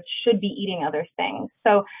these birds should be eating other things.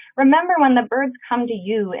 So remember, when the birds come to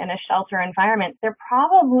you in a shelter environment, they're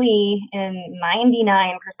probably in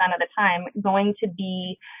 99% of the time going to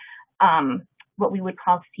be what we would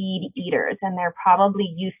call seed eaters, and they're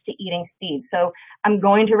probably used to eating seeds. So I'm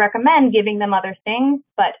going to recommend giving them other things,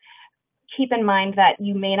 but keep in mind that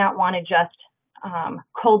you may not want to just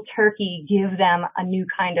cold turkey give them a new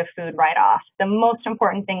kind of food right off. The most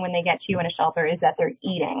important thing when they get to you in a shelter is that they're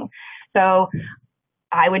eating. So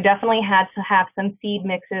I would definitely have to have some seed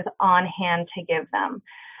mixes on hand to give them.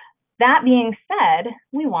 That being said,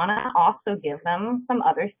 we want to also give them some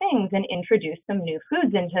other things and introduce some new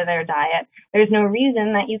foods into their diet. There's no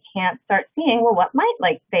reason that you can't start seeing, well, what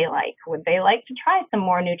might they like? Would they like to try some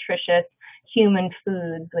more nutritious human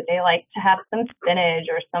foods? Would they like to have some spinach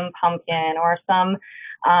or some pumpkin or some,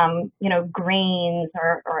 grains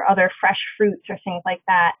or other fresh fruits or things like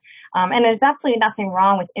that? And there's absolutely nothing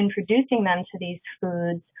wrong with introducing them to these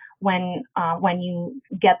foods when you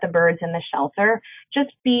get the birds in the shelter.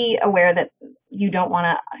 Just be aware that you don't want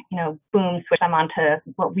to, switch them onto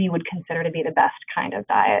what we would consider to be the best kind of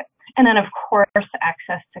diet. And then, of course,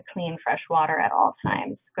 access to clean, fresh water at all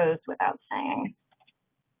times goes without saying.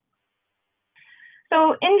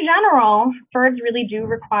 So in general, birds really do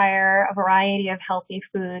require a variety of healthy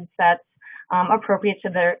foods that's appropriate to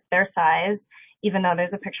their size. even though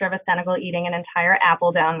there's a picture of a Senegal eating an entire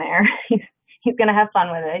apple down there. He's going to have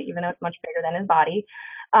fun with it, even though it's much bigger than his body.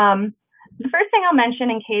 The first thing I'll mention,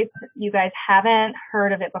 in case you guys haven't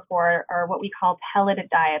heard of it before, are what we call pelleted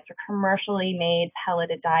diets, or commercially made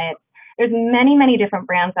pelleted diets. There's many, many different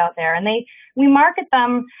brands out there, and we market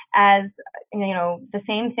them as, the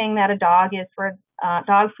same thing that a dog is for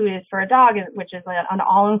dog food is for a dog, which is an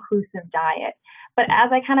all-inclusive diet. But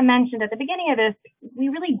as I kind of mentioned at the beginning of this, we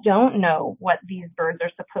really don't know what these birds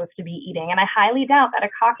are supposed to be eating, and I highly doubt that a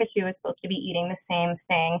cockatoo is supposed to be eating the same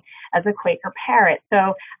thing as a Quaker parrot.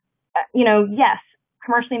 So, yes,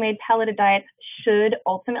 commercially made pelleted diets should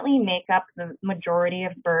ultimately make up the majority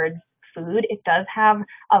of birds' food. It does have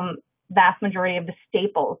vast majority of the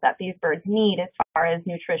staples that these birds need as far as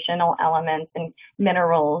nutritional elements and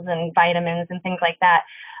minerals and vitamins and things like that.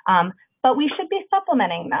 But we should be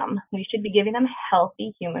supplementing them. We should be giving them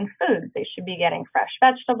healthy human foods. They should be getting fresh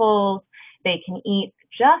vegetables. They can eat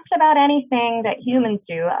just about anything that humans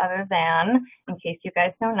do, other than, in case you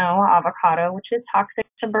guys don't know, avocado, which is toxic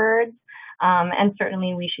to birds. And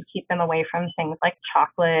certainly we should keep them away from things like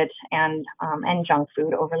chocolate and junk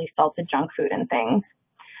food, overly salted junk food and things.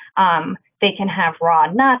 They can have raw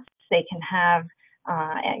nuts. They can have,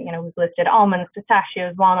 we've listed almonds,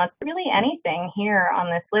 pistachios, walnuts, really anything here on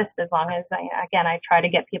this list, as long as, I try to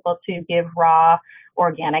get people to give raw,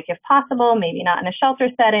 organic if possible, maybe not in a shelter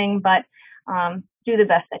setting, but do the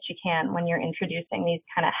best that you can when you're introducing these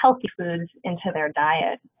kind of healthy foods into their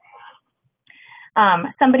diet.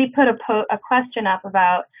 Somebody put a question up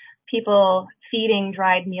about people feeding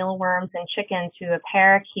dried mealworms and chicken to a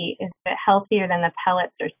parakeet. Is it healthier than the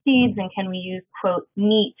pellets or seeds? And can we use, quote,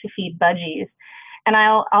 meat to feed budgies? And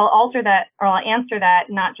I'll answer that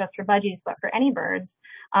not just for budgies, but for any birds.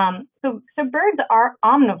 So birds are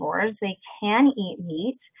omnivores. They can eat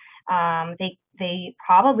meat. They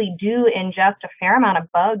probably do ingest a fair amount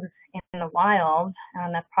of bugs in the wild,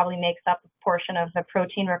 and that probably makes up a portion of the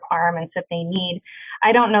protein requirements that they need.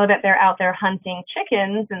 I don't know that they're out there hunting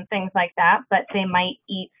chickens and things like that, but they might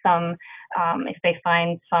eat some, if they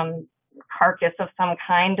find some carcass of some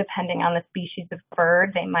kind, depending on the species of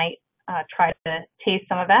bird, they might try to taste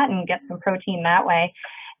some of that and get some protein that way.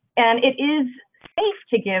 And it is safe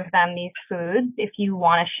to give them these foods if you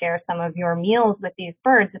want to share some of your meals with these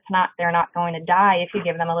birds. They're not going to die if you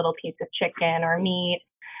give them a little piece of chicken or meat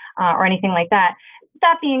or anything like that.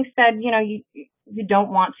 That being said, you don't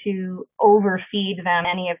want to overfeed them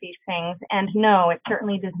any of these things. And no, it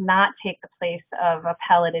certainly does not take the place of a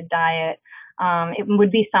pelleted diet. It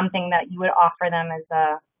would be something that you would offer them as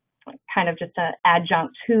a kind of just an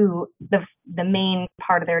adjunct to the main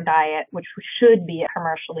part of their diet, which should be a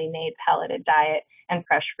commercially made pelleted diet and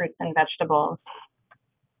fresh fruits and vegetables.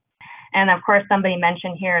 And of course, somebody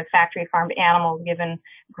mentioned here factory farmed animals given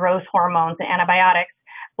growth hormones and antibiotics.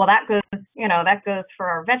 Well, that goes for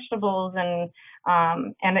our vegetables and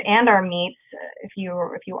our meats. If you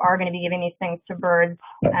are going to be giving these things to birds,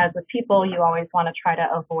 as with people, you always want to try to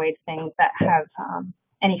avoid things that have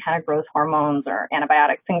any kind of growth hormones or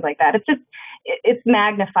antibiotics, things like that. It's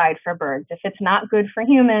magnified for birds. If it's not good for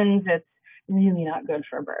humans, it's really not good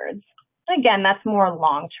for birds. Again, that's more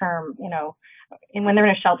long-term, and when they're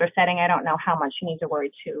in a shelter setting, I don't know how much you need to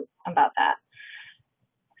worry too about that.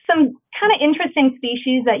 Some kind of interesting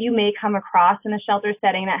species that you may come across in a shelter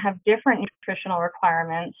setting that have different nutritional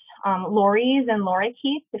requirements. Lories and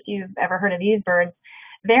lorikeets, if you've ever heard of these birds,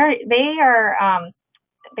 they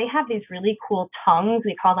have these really cool tongues.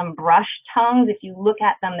 We call them brush tongues. If you look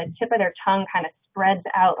at them, the tip of their tongue kind of spreads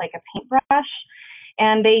out like a paintbrush.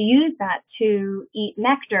 And they use that to eat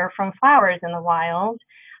nectar from flowers in the wild.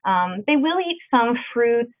 They will eat some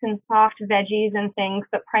fruits and soft veggies and things,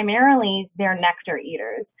 but primarily they're nectar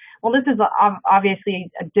eaters. Well, this is obviously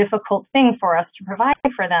a difficult thing for us to provide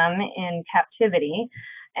for them in captivity.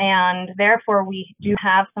 And therefore, we do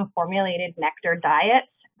have some formulated nectar diets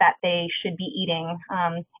that they should be eating.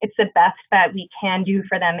 It's the best that we can do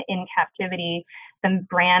for them in captivity. Some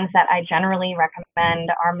brands that I generally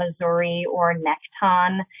recommend are Missouri or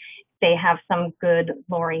Necton. They have some good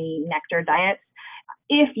lory nectar diets.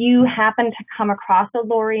 If you happen to come across a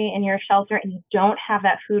lory in your shelter and you don't have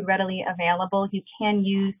that food readily available, you can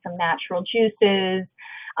use some natural juices,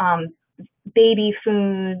 baby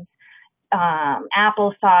foods,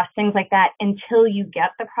 applesauce, things like that until you get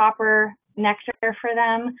the proper nectar for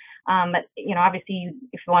them. But obviously,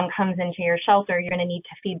 if one comes into your shelter, you're going to need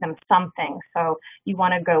to feed them something. So you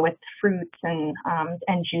want to go with fruits and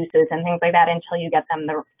juices and things like that until you get them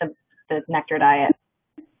the nectar diet.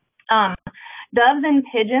 Doves and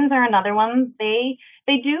pigeons are another one. They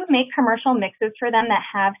do make commercial mixes for them that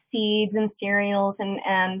have seeds and cereals and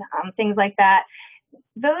things like that.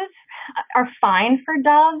 Those are fine for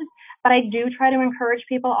doves, but I do try to encourage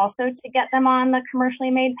people also to get them on the commercially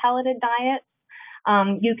made pelleted diet.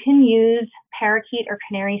 You can use parakeet or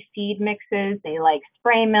canary seed mixes. They like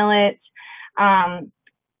spray millet.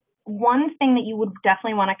 One thing that you would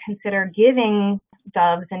definitely want to consider giving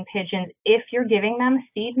doves and pigeons, if you're giving them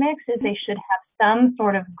seed mix, is they should have some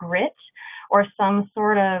sort of grit or some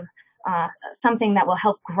sort of something that will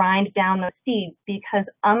help grind down those seeds, because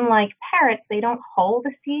unlike parrots, they don't hull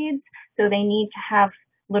the seeds, so they need to have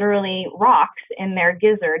literally rocks in their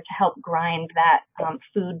gizzard to help grind that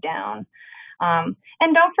food down.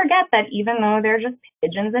 And don't forget that even though they're just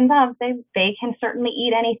pigeons and doves, they can certainly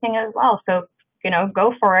eat anything as well. So,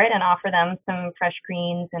 go for it and offer them some fresh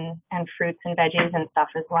greens and fruits and veggies and stuff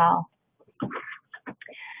as well.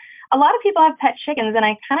 A lot of people have pet chickens, and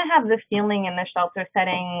I kind of have the feeling in the shelter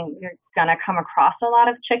setting you're going to come across a lot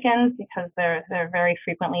of chickens because they're very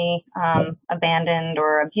frequently abandoned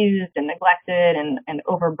or abused and neglected and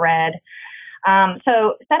overbred.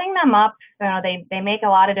 So setting them up, they make a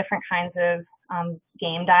lot of different kinds of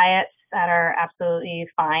game diets that are absolutely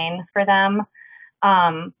fine for them.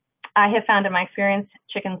 I have found in my experience,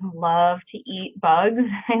 chickens love to eat bugs.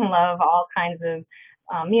 They love all kinds of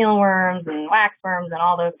mealworms and waxworms and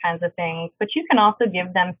all those kinds of things. But you can also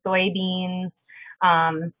give them soybeans,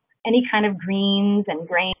 any kind of greens and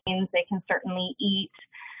grains they can certainly eat.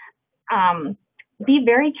 Be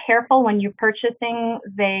very careful when you're purchasing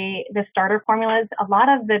the starter formulas. A lot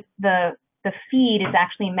of the feed is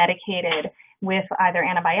actually medicated with either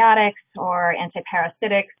antibiotics or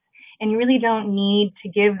antiparasitics, and you really don't need to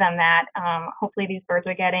give them that. Hopefully these birds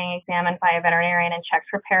are getting examined by a veterinarian and checked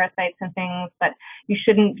for parasites and things, but you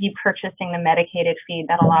shouldn't be purchasing the medicated feed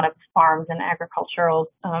that a lot of farms and agricultural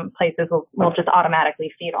places will just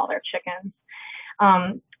automatically feed all their chickens.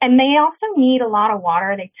 And they also need a lot of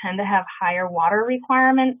water. They tend to have higher water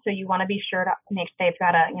requirements, so you want to be sure to make sure they've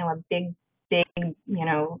got a big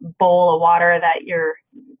bowl of water that you're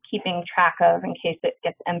keeping track of in case it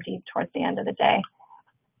gets emptied towards the end of the day.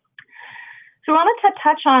 So I wanted to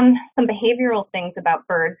touch on some behavioral things about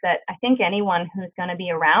birds that I think anyone who's going to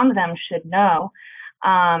be around them should know.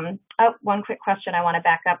 One quick question I want to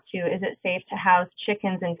back up to. Is it safe to house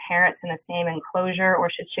chickens and parrots in the same enclosure,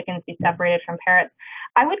 or should chickens be separated from parrots?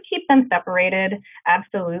 I would keep them separated,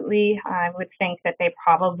 absolutely. I would think that they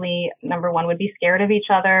probably, number one, would be scared of each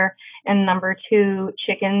other, and number two,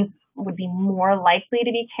 chickens would be more likely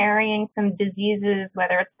to be carrying some diseases,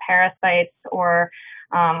 whether it's parasites or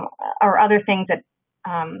other things that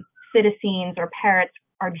cetaceans or parrots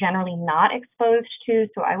are generally not exposed to.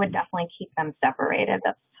 So I would definitely keep them separated.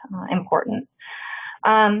 That's important.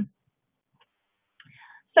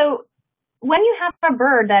 So when you have a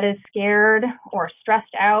bird that is scared or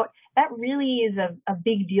stressed out, that really is a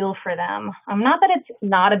big deal for them. Not that it's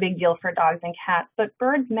not a big deal for dogs and cats, but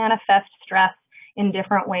birds manifest stress in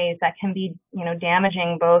different ways that can be,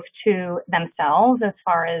 damaging both to themselves, as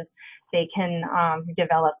far as they can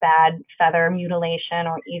develop bad feather mutilation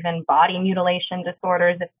or even body mutilation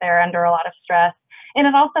disorders if they're under a lot of stress. And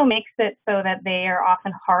it also makes it so that they are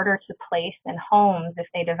often harder to place in homes if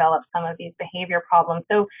they develop some of these behavior problems.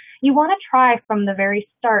 So you want to try from the very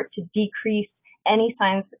start to decrease any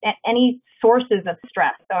signs, any sources of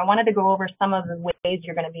stress. So I wanted to go over some of the ways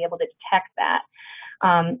you're going to be able to detect that.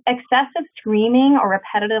 Excessive screaming or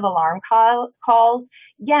repetitive alarm calls.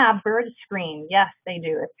 Yeah, birds scream. Yes, they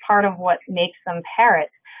do. It's part of what makes them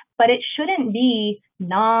parrots. But it shouldn't be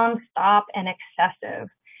nonstop and excessive.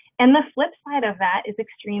 And the flip side of that is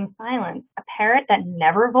extreme silence. A parrot that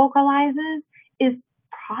never vocalizes is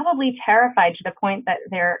probably terrified to the point that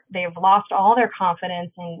they've lost all their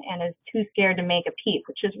confidence and is too scared to make a peep,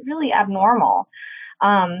 which is really abnormal.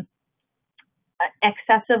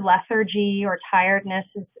 Excessive lethargy or tiredness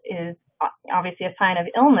is obviously a sign of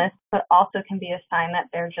illness, but also can be a sign that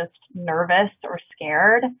they're just nervous or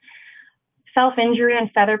scared. Self-injury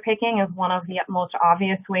and feather picking is one of the most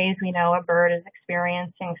obvious ways we know a bird is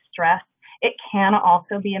experiencing stress. It can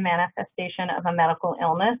also be a manifestation of a medical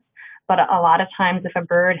illness, but a lot of times if a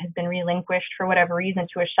bird has been relinquished for whatever reason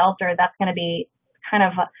to a shelter, that's going to be kind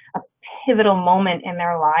of a pivotal moment in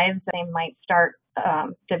their lives. They might start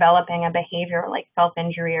developing a behavior like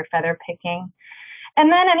self-injury or feather picking.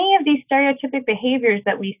 And then any of these stereotypic behaviors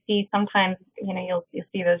that we see, sometimes, you'll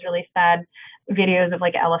see those really sad videos of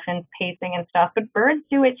like elephants pacing and stuff, but birds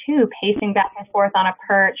do it too, pacing back and forth on a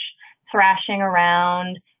perch, thrashing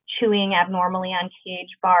around, chewing abnormally on cage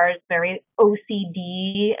bars, very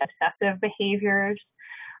OCD, obsessive behaviors.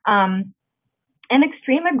 And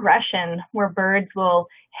extreme aggression, where birds will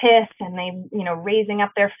hiss and they, raising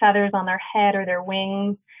up their feathers on their head or their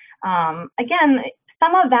wings. Again,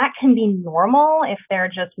 some of that can be normal if they're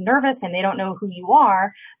just nervous and they don't know who you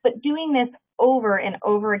are, but doing this over and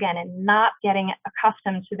over again and not getting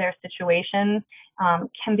accustomed to their situation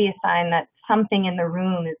can be a sign that something in the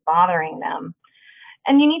room is bothering them.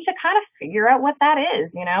 And you need to kind of figure out what that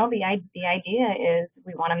is. The idea is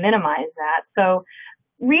we want to minimize that. So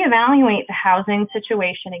reevaluate the housing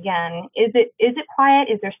situation again. Is it quiet?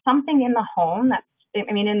 Is there something in the home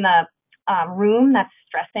in the room that's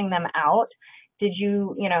stressing them out? Did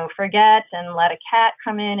you, forget and let a cat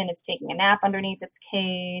come in and it's taking a nap underneath its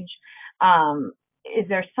cage? Is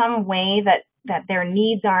there some way that their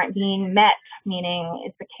needs aren't being met? Meaning,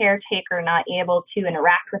 is the caretaker not able to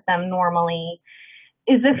interact with them normally?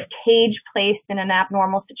 Is this cage placed in an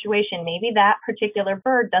abnormal situation? Maybe that particular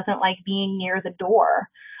bird doesn't like being near the door.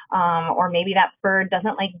 Or maybe that bird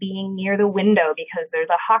doesn't like being near the window because there's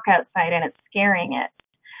a hawk outside and it's scaring it.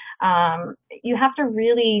 You have to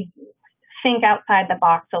really think outside the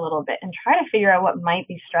box a little bit and try to figure out what might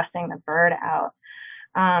be stressing the bird out.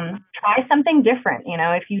 Try something different.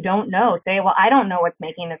 If you don't know, say, well, I don't know what's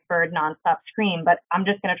making this bird nonstop scream, but I'm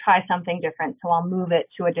just going to try something different. So I'll move it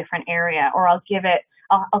to a different area, or I'll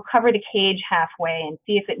cover the cage halfway and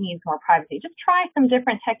see if it needs more privacy. Just try some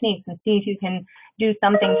different techniques and see if you can do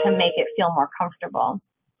something to make it feel more comfortable.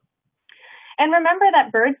 And remember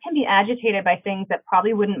that birds can be agitated by things that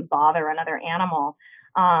probably wouldn't bother another animal.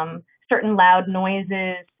 Certain loud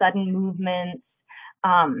noises, sudden movements.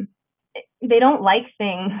 They don't like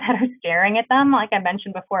things that are staring at them. Like I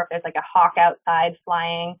mentioned before, if there's like a hawk outside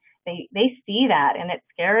flying, they see that and it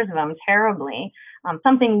scares them terribly.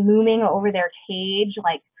 Something looming over their cage,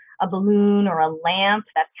 like a balloon or a lamp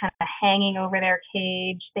that's kind of hanging over their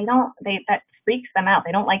cage, that freaks them out.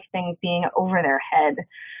 They don't like things being over their head.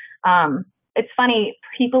 It's funny,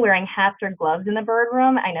 people wearing hats or gloves in the bird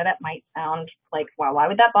room, I know that might sound like, wow, why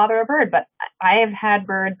would that bother a bird? But I have had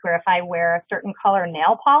birds where if I wear a certain color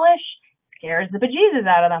nail polish, it scares the bejesus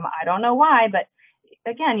out of them. I don't know why, but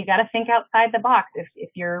again, you got to think outside the box. If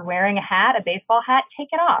you're wearing a hat, a baseball hat, take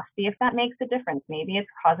it off. See if that makes a difference. Maybe it's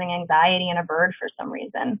causing anxiety in a bird for some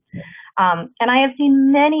reason. And I have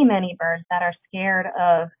seen many, many birds that are scared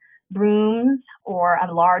of brooms or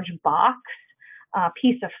a large box, a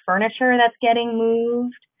piece of furniture that's getting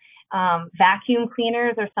moved. Vacuum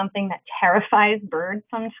cleaners are something that terrifies birds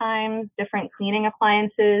sometimes, different cleaning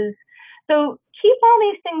appliances. So keep all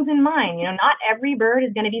these things in mind. Not every bird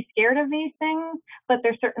is going to be scared of these things, but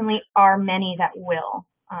there certainly are many that will.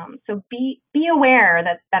 So be aware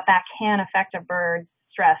that can affect a bird's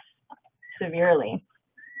stress severely.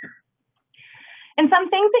 And some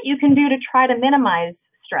things that you can do to try to minimize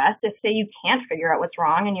stress, if say you can't figure out what's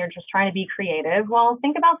wrong and you're just trying to be creative, well,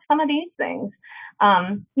 think about some of these things.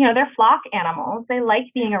 They're flock animals. They like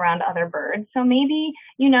being around other birds. So maybe,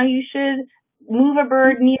 you should move a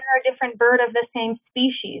bird near a different bird of the same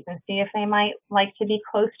species and see if they might like to be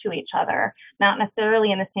close to each other, not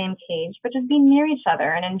necessarily in the same cage, but just be near each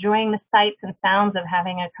other and enjoying the sights and sounds of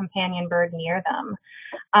having a companion bird near them.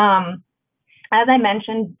 As I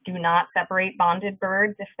mentioned, do not separate bonded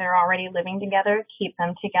birds if they're already living together. Keep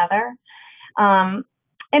them together. And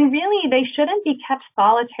really, they shouldn't be kept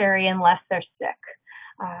solitary unless they're sick.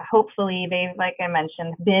 Hopefully, they've, like I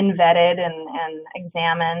mentioned, been vetted and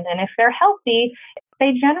examined. And if they're healthy,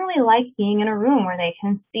 they generally like being in a room where they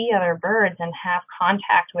can see other birds and have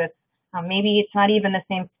contact with, maybe it's not even the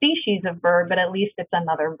same species of bird, but at least it's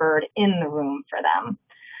another bird in the room for them.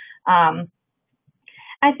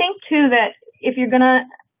 I think, too, that if you're going to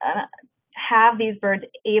have these birds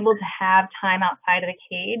able to have time outside of the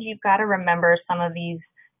cage, you've got to remember some of these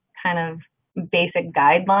kind of basic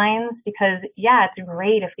guidelines because, yeah, it's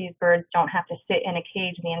great if these birds don't have to sit in a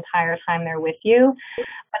cage the entire time they're with you.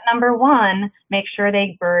 But number one, make sure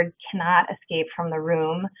birds cannot escape from the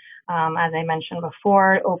room. As I mentioned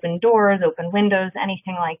before, open doors, open windows,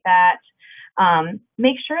 anything like that.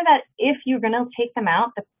 Make sure that if you're going to take them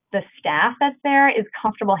out, the staff that's there is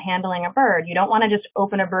comfortable handling a bird. You don't want to just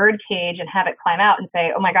open a bird cage and have it climb out and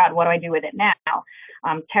say, oh my God, what do I do with it now?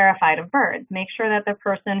 I'm terrified of birds. Make sure that the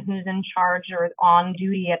person who's in charge or on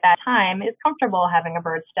duty at that time is comfortable having a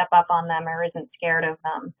bird step up on them or isn't scared of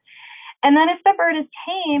them. And then if the bird is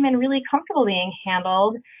tame and really comfortable being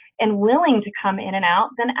handled and willing to come in and out,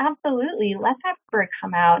 then absolutely let that bird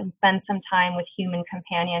come out and spend some time with human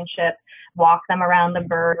companionship, walk them around the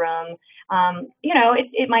bird room.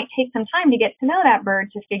 It might take some time to get to know that bird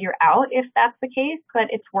to figure out if that's the case, but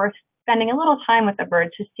it's worth spending a little time with the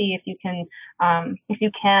bird to see if you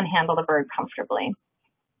can handle the bird comfortably.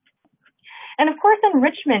 And of course,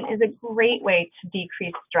 enrichment is a great way to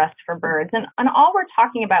decrease stress for birds. And all we're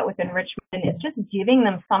talking about with enrichment is just giving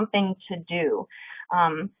them something to do.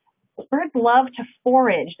 Birds love to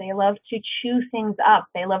forage. They love to chew things up.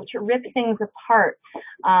 They love to rip things apart.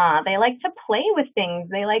 They like to play with things.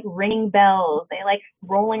 They like ringing bells. They like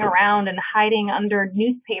rolling around and hiding under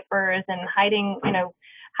newspapers and hiding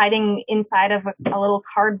inside of a little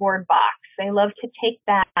cardboard box. They love to take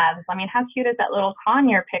baths. I mean, how cute is that little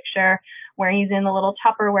conure picture where he's in the little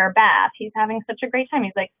Tupperware bath? He's having such a great time.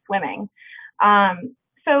 He's like swimming.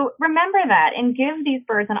 So remember that and give these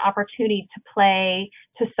birds an opportunity to play,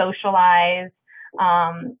 to socialize,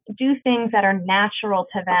 do things that are natural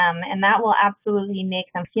to them, and that will absolutely make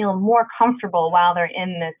them feel more comfortable while they're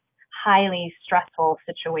in this highly stressful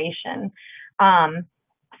situation.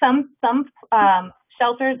 Some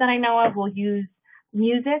shelters that I know of will use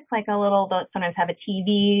music, like they'll sometimes have a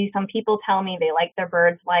TV. Some people tell me they like their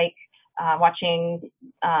birds watching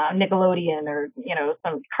Nickelodeon or,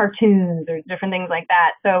 some cartoons or different things like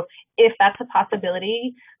that. So if that's a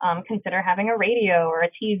possibility, consider having a radio or a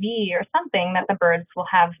TV or something that the birds will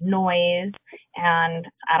have noise and,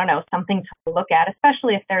 something to look at,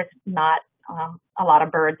 especially if there's not a lot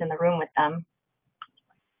of birds in the room with them.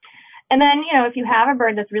 And then, if you have a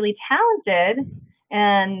bird that's really talented,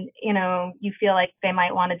 and, you feel like they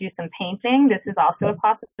might want to do some painting, this is also a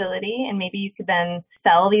possibility. And maybe you could then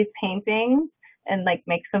sell these paintings and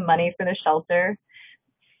make some money for the shelter.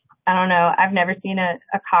 I don't know. I've never seen a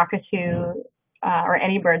cockatoo or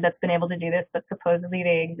any bird that's been able to do this, but supposedly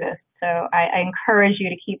they exist. So I encourage you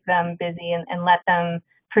to keep them busy and let them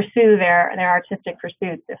pursue their artistic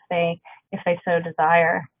pursuits if they so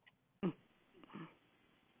desire.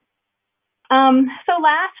 So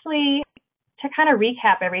lastly, to kind of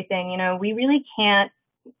recap everything, we really can't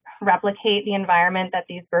replicate the environment that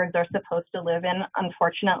these birds are supposed to live in,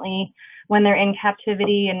 unfortunately, when they're in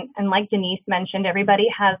captivity. And like Denise mentioned, everybody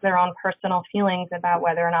has their own personal feelings about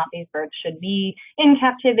whether or not these birds should be in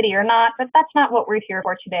captivity or not, but that's not what we're here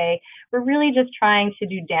for today. We're really just trying to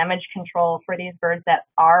do damage control for these birds that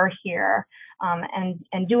are here,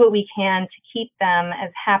 and do what we can to keep them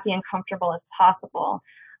as happy and comfortable as possible.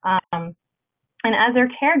 And as their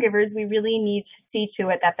caregivers, we really need to see to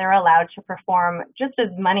it that they're allowed to perform just as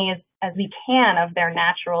many as we can of their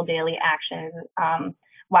natural daily actions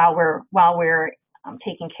while we're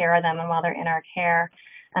taking care of them and while they're in our care.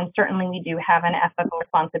 And certainly we do have an ethical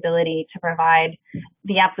responsibility to provide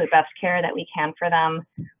the absolute best care that we can for them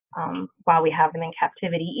while we have them in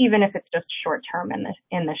captivity, even if it's just short term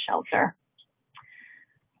in the shelter.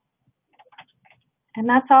 And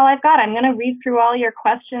that's all I've got. I'm going to read through all your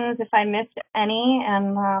questions if I missed any,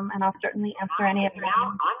 and I'll certainly answer any of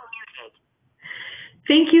them.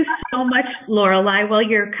 Thank you so much, Lorelei. While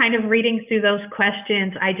you're kind of reading through those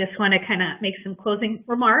questions, I just want to kind of make some closing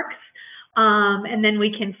remarks, and then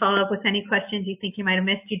we can follow up with any questions you think you might have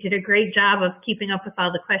missed. You did a great job of keeping up with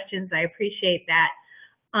all the questions. I appreciate that.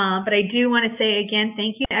 But I do want to say again,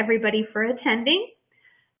 thank you to everybody for attending.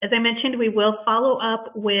 As I mentioned, we will follow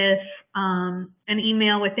up with an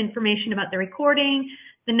email with information about the recording,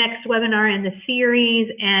 the next webinar in the series,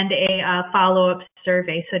 and a follow-up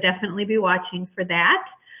survey. So definitely be watching for that.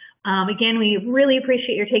 Again, we really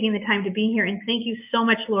appreciate your taking the time to be here, and thank you so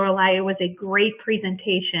much, Lorelei. It was a great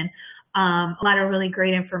presentation, a lot of really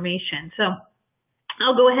great information. So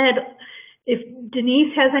I'll go ahead. If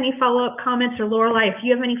Denise has any follow-up comments, or Lorelei, if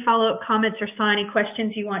you have any follow-up comments or saw any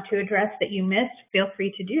questions you want to address that you missed, feel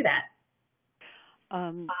free to do that.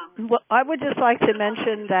 Well, I would just like to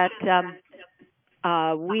mention that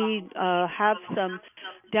we have some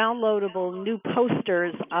downloadable new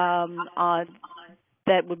posters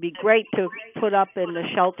that would be great to put up in the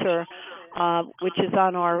shelter, which is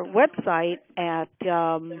on our website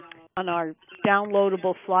on our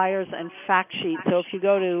downloadable flyers and fact sheets. So if you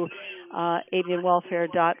go to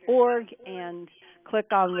avianwelfare.org and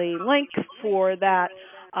click on the link for that,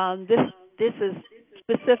 this is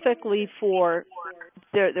specifically for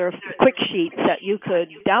there are quick sheets that you could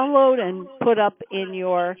download and put up in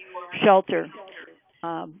your shelter.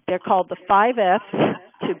 They're called the 5 F's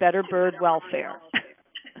to Better Bird Welfare.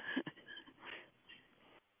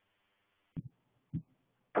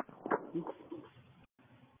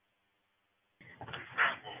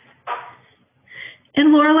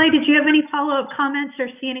 And Lorelei, did you have any follow-up comments or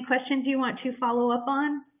see any questions you want to follow up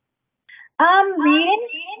on? Reading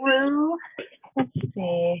through, let's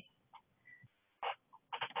see.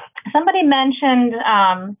 Somebody mentioned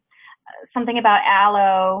something about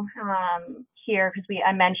aloe here, because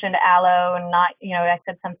I mentioned aloe and not, I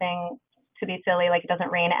said something to be silly, like it doesn't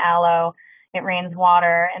rain aloe, it rains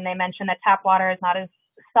water. And they mentioned that tap water is not as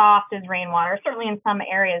soft as rainwater. Certainly in some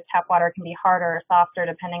areas, tap water can be harder or softer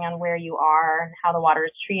depending on where you are and how the water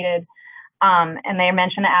is treated. And they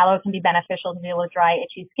mentioned that aloe can be beneficial to people with dry,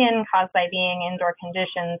 itchy skin caused by being indoor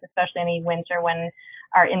conditions, especially in the winter when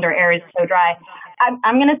our indoor air is so dry.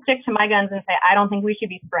 I'm going to stick to my guns and say I don't think we should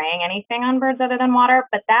be spraying anything on birds other than water.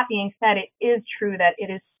 But that being said, it is true that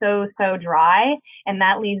it is so dry. And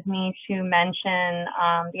that leads me to mention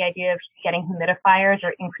the idea of getting humidifiers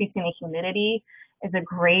or increasing the humidity is a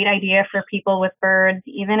great idea for people with birds.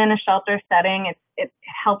 Even in a shelter setting, it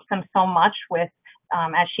helps them so much with,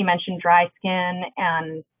 as she mentioned, dry skin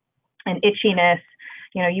and itchiness.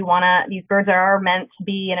 You know, these birds are meant to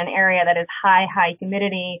be in an area that is high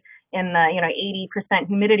humidity in the, 80%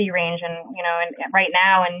 humidity range. And, and right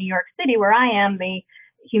now in New York City where I am, the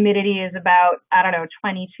humidity is about,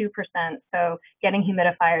 22%. So getting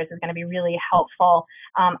humidifiers is going to be really helpful.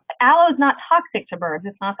 Aloe is not toxic to birds.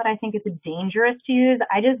 It's not that I think it's dangerous to use.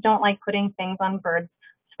 I just don't like putting things on birds'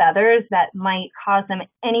 feathers that might cause them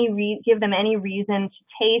give them any reason to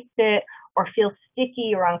taste it or feel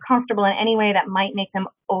sticky or uncomfortable in any way that might make them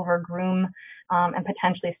overgroom and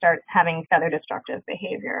potentially start having feather destructive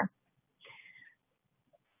behavior.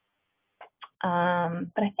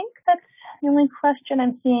 But I think that's the only question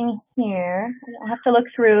I'm seeing here. I'll have to look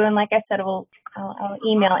through, and like I said, I'll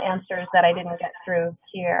email answers that I didn't get through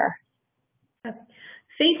here.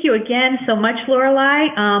 Thank you again so much, Lorelei.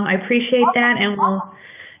 I appreciate that, and we'll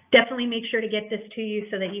definitely make sure to get this to you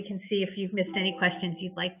so that you can see if you've missed any questions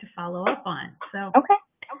you'd like to follow up on. So, okay.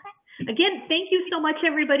 Again, thank you so much,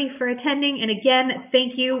 everybody, for attending, and again,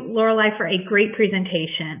 thank you, Lorelei, for a great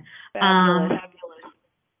presentation. Fabulous.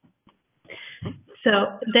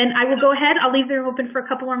 So then I will go ahead. I'll leave the room open for a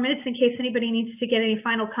couple more minutes in case anybody needs to get any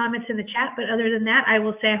final comments in the chat. But other than that, I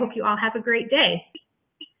will say I hope you all have a great day.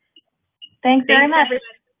 Thanks very much. Everybody.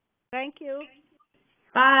 Thank you.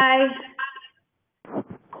 Bye.